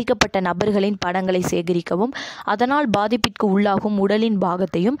மெல்லுதல் பாதிக்கப்பட்ட நபர்களின் படங்களை சேகரிக்கவும் அதனால் பாதிப்பிற்கு உள்ளாகும் உடலின்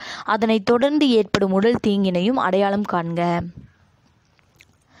பாகத்தையும் அதனை தொடர்ந்து ஏற்படும் உடல் தீங்கினையும் அடையாளம் காண்க.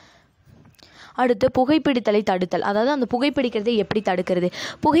 அடுத்து புகைப்பிடித்தலை தடுத்தல். அதாவது அந்த புகைப்பிடிக்கிறதை எப்படி தடுக்கிறது?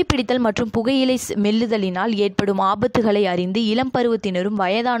 புகைப்பிடித்தல் மற்றும் புகையிலை மெல்லுதலினால் ஏற்படும் ஆபத்துகளை அறிந்து இளம் பருவத்தினரும்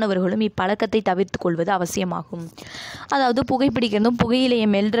வயதானவர்களும் இப்பழக்கத்தை தவிர்த்து கொள்வது அவசியமாகும். அதாவது புகைப்பிடிக்கிறதும் புகையிலையை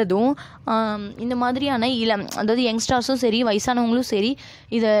மெல்றதும் இந்த மாதிரியான அதாவது யங்ஸ்டர்ஸும் சரி வயசானவங்களும் சரி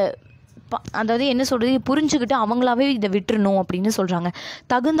இதை அதாவது என்ன சொல்கிறது புரிஞ்சுக்கிட்டு அவங்களாவே இதை விட்டுறணும் அப்படின்னு சொல்கிறாங்க.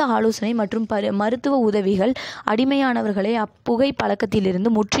 தகுந்த ஆலோசனை மற்றும் மருத்துவ உதவிகள் அடிமையானவர்களை அப்புகை பழக்கத்திலிருந்து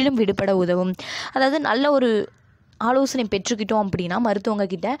முற்றிலும் விடுபட உதவும். அதாவது நல்ல ஒரு ஆலோசனை பெற்றுக்கிட்டோம் அப்படின்னா மருத்துவங்க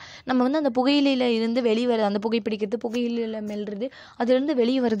கிட்ட நம்ம வந்து அந்த புகையிலையில் இருந்து வெளியே அந்த புகைப்பிடிக்கிறது புகையிலையில் மெல்றது அதிலிருந்து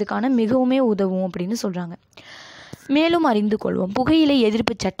வெளியே வர்றதுக்கான மிகவுமே உதவும் அப்படின்னு சொல்கிறாங்க. மேலும் அறிந்து கொள்வோம். புகையிலை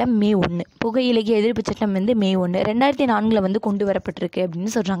எதிர்ப்பு சட்டம் மே 1. புகையிலைக்கு எதிர்ப்பு சட்டம் வந்து மே 1 2004 வந்து கொண்டு வரப்பட்டிருக்கு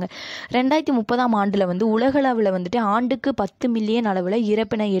அப்படின்னு சொல்கிறாங்க. 2030 வந்து உலகளவில் வந்துட்டு ஆண்டுக்கு 10 மில்லியன் அளவில்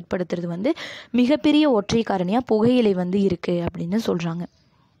இறப்பினை ஏற்படுத்துறது வந்து மிகப்பெரிய ஒற்றை காரணியாக புகையிலை வந்து இருக்குது அப்படின்னு சொல்கிறாங்க.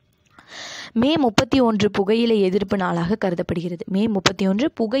 மே 31 புகையிலை எதிர்ப்பு நாளாக கருதப்படுகிறது. மே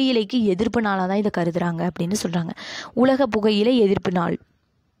 31 புகையிலைக்கு எதிர்ப்பு நாளாக தான் இதை கருதுறாங்க அப்படின்னு சொல்கிறாங்க. உலக புகையிலை எதிர்ப்பு நாள்.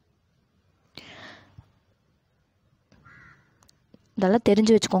 இதெல்லாம்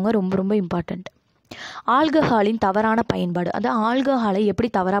தெரிஞ்சு வச்சுக்கோங்க, ரொம்ப ரொம்ப இம்பார்ட்டண்ட். ஆல்கஹாலின் தவறான பயன்பாடு. அதாவது ஆல்கஹாலை எப்படி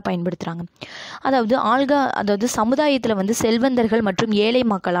தவறாக பயன்படுத்துகிறாங்க? அதாவது சமுதாயத்தில் வந்து செல்வந்தர்கள் மற்றும் ஏழை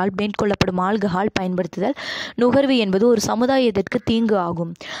மக்களால் மேற்கொள்ளப்படும் ஆல்கஹால் பயன்படுத்துதல் நுகர்வு என்பது ஒரு சமுதாயத்திற்கு தீங்கு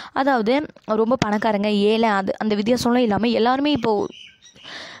ஆகும். அதாவது ரொம்ப பணக்காரங்க ஏழை அந்த வித்தியாசம்லாம் இல்லாமல் எல்லாருமே இப்போது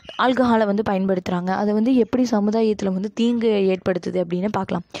ஆல்கஹாலை வந்து பயன்படுத்துகிறாங்க. அதை வந்து எப்படி சமுதாயத்தில் வந்து தீங்கு ஏற்படுத்துது அப்படின்னு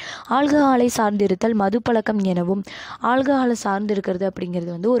பார்க்கலாம். ஆல்கஹாலை சார்ந்திருத்தல் மது பழக்கம் எனவும் ஆல்கஹாலை சார்ந்திருக்கிறது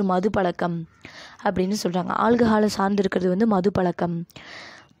அப்படிங்கிறது வந்து ஒரு மது பழக்கம் அப்படின்னு சொல்கிறாங்க. ஆல்கஹாலை சார்ந்திருக்கிறது வந்து மது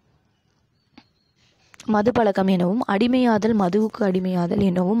பழக்கம் எனவும் அடிமையாதல் மதுவுக்கு அடிமையாதல்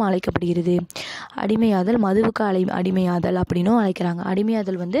எனவும் அழைக்கப்படுகிறது. அடிமையாதல் மதுவுக்கு அடிமையாதல் அப்படின்னும் அழைக்கிறாங்க.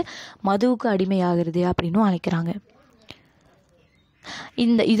 அடிமையாதல் வந்து மதுவுக்கு அடிமையாகிறது அப்படின்னும் அழைக்கிறாங்க.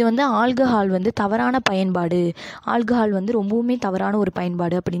 இது வந்து ஆல்கஹால் வந்து தவறான பயன்பாடு. ஆல்கஹால் வந்து ரொம்பவுமே தவறான ஒரு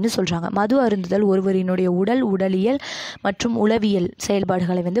பயன்பாடு அப்படின்னு சொல்கிறாங்க. மது அருந்துதல் ஒருவரினுடைய உடலியல் மற்றும் உளவியல்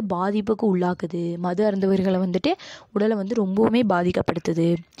செயல்பாடுகளை வந்து பாதிப்புக்கு உள்ளாக்குது. மது அருந்துவர்களை வந்துட்டு உடலை வந்து ரொம்பவுமே பாதிக்கப்படுத்துது.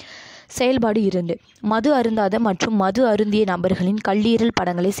 செயல்பாடு 2, மது அருந்தாத மற்றும் மது அருந்திய நபர்களின் கல்லீரல்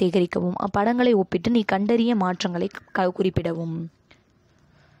படங்களை சேகரிக்கவும் அப்படங்களை ஒப்பிட்டு நீ கண்டறிய மாற்றங்களை குறிப்பிடவும்.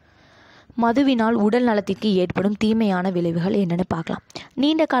 மதுவினால் உடல் நலத்திற்கு ஏற்படும் தீமையான விளைவுகள் என்னென்னு பார்க்கலாம்.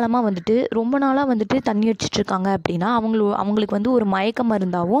 நீண்ட காலமாக வந்துட்டு ரொம்ப நாளாக வந்துட்டு தண்ணி அடிச்சிட்ருக்காங்க அப்படின்னா அவங்களுக்கு வந்து ஒரு மயக்கம்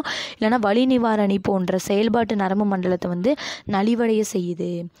இருந்தாவும் இல்லைனா வலி நிவாரணி போன்ற செயல்பாட்டு நரம்பு மண்டலத்தை வந்து நலிவடைய செய்யுது.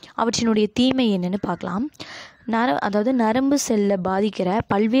 அவற்றினுடைய தீமை என்னென்னு பார்க்கலாம். அதாவது நரம்பு செல்லை பாதிக்கிற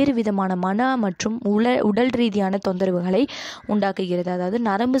பல்வேறு விதமான மன மற்றும் உடல் ரீதியான தொந்தரவுகளை உண்டாக்குகிறது. அதாவது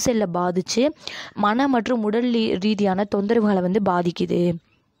நரம்பு செல்லை பாதித்து மன மற்றும் உடல் ரீதியான தொந்தரவுகளை வந்து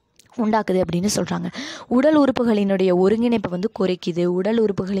உண்டாக்குது அப்படின்னு சொல்கிறாங்க. உடல் உறுப்புகளினுடைய ஒருங்கிணைப்பை வந்து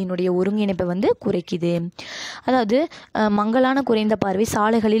குறைக்குது. அதாவது மங்கலான குறைந்த பார்வை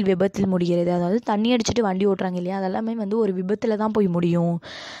சாலைகளில் விபத்தில் முடிகிறது. அதாவது தண்ணி அடிச்சுட்டு வண்டி ஓட்டுறாங்க இல்லையா, அதெல்லாமே வந்து ஒரு விபத்தில் தான் போய் முடியும்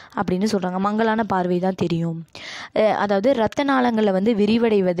அப்படின்னு சொல்கிறாங்க. மங்கலான பார்வை தான் தெரியும். அதாவது இரத்த நாளங்களில் வந்து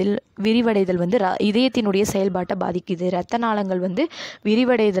விரிவடைதல் வந்து இதயத்தினுடைய செயல்பாட்டை பாதிக்குது. இரத்த நாளங்கள் வந்து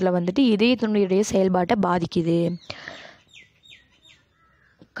விரிவடைதலை வந்துட்டு இதயத்தினுடைய செயல்பாட்டை பாதிக்குது.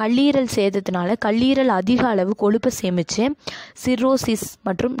 கல்லீரல் சேதத்தினால கல்லீரல் அதிக அளவு கொழுப்பை சேமித்து சிர்ரோசிஸ்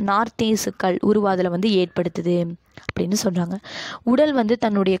மற்றும் நார்த்தேசுக்கள் உருவாதலை வந்து ஏற்படுத்துது அப்படின்னு சொல்கிறாங்க. உடல் வந்து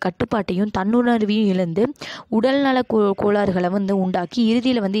தன்னுடைய கட்டுப்பாட்டையும் தன்னுணர்வையும் இழந்து உடல்நல கோளாறுகளை வந்து உண்டாக்கி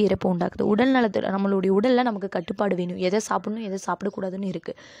இறுதியில் வந்து இறப்பு உண்டாக்குது. உடல்நலத்தில் நம்மளுடைய உடலில் நமக்கு கட்டுப்பாடு வேணும், எதை சாப்பிடணும் எதை சாப்பிடக்கூடாதுன்னு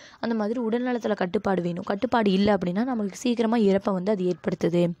இருக்குது. அந்த மாதிரி உடல்நலத்தில் கட்டுப்பாடு வேணும். கட்டுப்பாடு இல்லை அப்படின்னா நம்மளுக்கு சீக்கிரமாக இறப்பை வந்து அது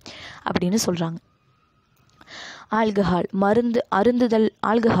ஏற்படுத்துது அப்படின்னு சொல்கிறாங்க. ஆல்கஹால்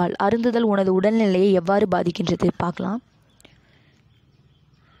அருந்துதல் உனது உடல்நிலையை எவ்வாறு பாதிக்கின்றது பார்க்கலாம்.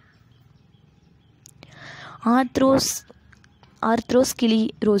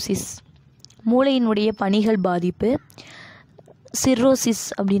 ஆர்த்ரோஸ்கிலிரோசிஸ் மூளையினுடைய பணிகள் பாதிப்பு. சிர்ரோசிஸ்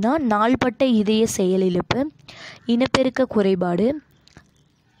அப்படின்னா நாள்பட்ட இதய செயலிழப்பு, இனப்பெருக்க குறைபாடு,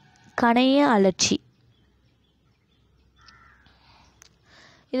 கணைய அழற்சி.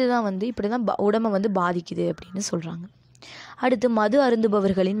 இதுதான் வந்து இப்படி தான் உடம்பை வந்து பாதிக்குது அப்படின்னு சொல்கிறாங்க. அடுத்து மது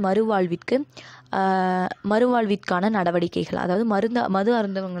அருந்துபவர்களின் மறுவாழ்விற்கான நடவடிக்கைகள், அதாவது மது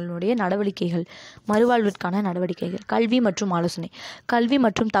அருந்தவங்களுடைய மறுவாழ்விற்கான நடவடிக்கைகள். கல்வி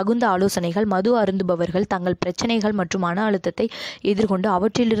மற்றும் தகுந்த ஆலோசனைகள் மது அருந்துபவர்கள் தங்கள் பிரச்சனைகள் மற்றும் மன அழுத்தத்தை எதிர்கொண்டு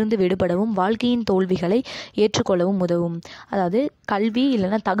அவற்றிலிருந்து விடுபடவும் வாழ்க்கையின் தோல்விகளை ஏற்றுக்கொள்ளவும் உதவும். அதாவது கல்வி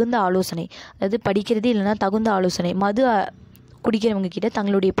இல்லைன்னா தகுந்த ஆலோசனை, அதாவது படிக்கிறது இல்லைன்னா தகுந்த ஆலோசனை. மது குடிக்கிறவங்க கிட்ட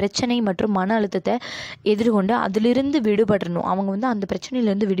தங்களுடைய பிரச்சனை மற்றும் மன அழுத்தத்தை எதிர்கொண்டு அதிலிருந்து விடுபடணும். அவங்க வந்து அந்த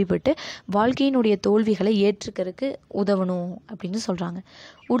பிரச்சனையிலேருந்து விடுபட்டு வாழ்க்கையினுடைய தோல்விகளை ஏற்றுக்கிறதுக்கு உதவணும் அப்படின்னு சொல்கிறாங்க.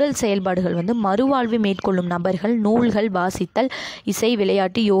 உடல் செயல்பாடுகள் வந்து மறுவாழ்வு மேற்கொள்ளும் நபர்கள் நூல்கள் வாசித்தல், இசை,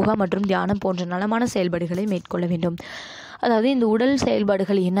 விளையாட்டு, யோகா மற்றும் தியானம் போன்ற நலமான செயல்பாடுகளை மேற்கொள்ள வேண்டும். அதாவது இந்த உடல்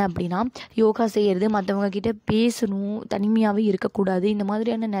செயல்பாடுகள் என்ன அப்படின்னா, யோகா செய்கிறது, மற்றவங்க கிட்ட பேசணும், தனிமையாகவே இருக்கக்கூடாது, இந்த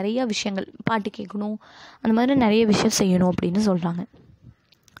மாதிரியான நிறைய விஷயங்கள், பாட்டு கேட்கணும், அந்த மாதிரி நிறைய விஷயம் செய்யணும் அப்படின்னு சொல்கிறாங்க.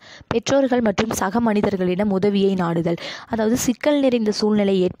 பெற்றோர்கள் மற்றும் சக மனிதர்களிடம் உதவியை நாடுதல். அதாவது சிக்கல் நிறைந்த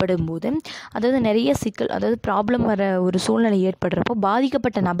சூழ்நிலை ஏற்படும் போது, அதாவது நிறைய சிக்கல், அதாவது ப்ராப்ளம் வர ஒரு சூழ்நிலை ஏற்படுறப்போ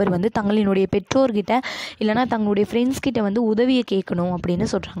பாதிக்கப்பட்ட நபர் வந்து தங்களினுடைய பெற்றோர்கிட்ட இல்லைனா தங்களுடைய ஃப்ரெண்ட்ஸ் கிட்ட வந்து உதவியை கேட்கணும் அப்படின்னு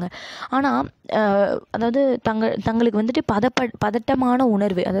சொல்கிறாங்க. ஆனால் அதாவது தங்களுக்கு வந்துட்டு பதட்டமான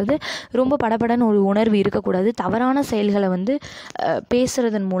உணர்வு, அதாவது ரொம்ப படபடன்னு ஒரு உணர்வு இருக்கக்கூடாது. தவறான செயல்களை வந்து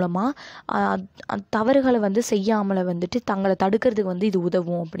பேசுகிறதன் மூலமாக தவறுகளை வந்து செய்யாமலை வந்துட்டு தங்களை தடுக்கிறதுக்கு வந்து இது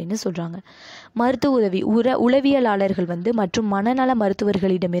உதவும் அப்படின்னு சொல்கிறாங்க. மருத்துவ உதவி. உளவியலாளர்கள் வந்து மற்றும் மனநல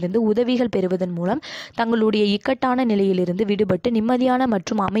மருத்துவர்களிடமிருந்து உதவிகள் பெறுவதன் மூலம் தங்களுடைய இக்கட்டான நிலையிலிருந்து விடுபட்டு நிம்மதியான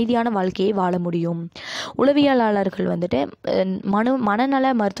மற்றும் அமைதியான வாழ்க்கையை வாழ முடியும். உளவியலாளர்கள் வந்துட்டு மனநல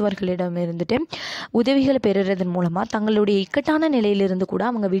மருத்துவர்களிடமிருந்துட்டு உதவிகள் பெறுறதன் மூலமாக தங்களுடைய இக்கட்டான நிலையிலிருந்து கூட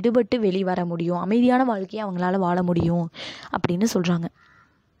அவங்க விடுபட்டு வெளிவர முடியும், அமைதியான வாழ்க்கையை அவங்களால வாழ முடியும் அப்படின்னு சொல்கிறாங்க.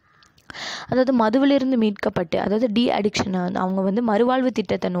 அதாவது மதுவிலிருந்து மீட்கப்பட்டு, அதாவது அடிக்ஷன், அவங்க வந்து மறுவாழ்வு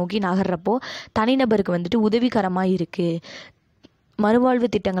திட்டத்தை நோக்கி நகர்றப்போ தனிநபருக்கு வந்துட்டு உதவிகரமாக இருக்குது. மறுவாழ்வு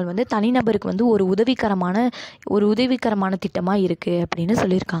திட்டங்கள் வந்து தனிநபருக்கு வந்து ஒரு உதவிகரமான திட்டமாக இருக்குது அப்படின்னு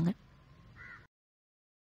சொல்லியிருக்காங்க.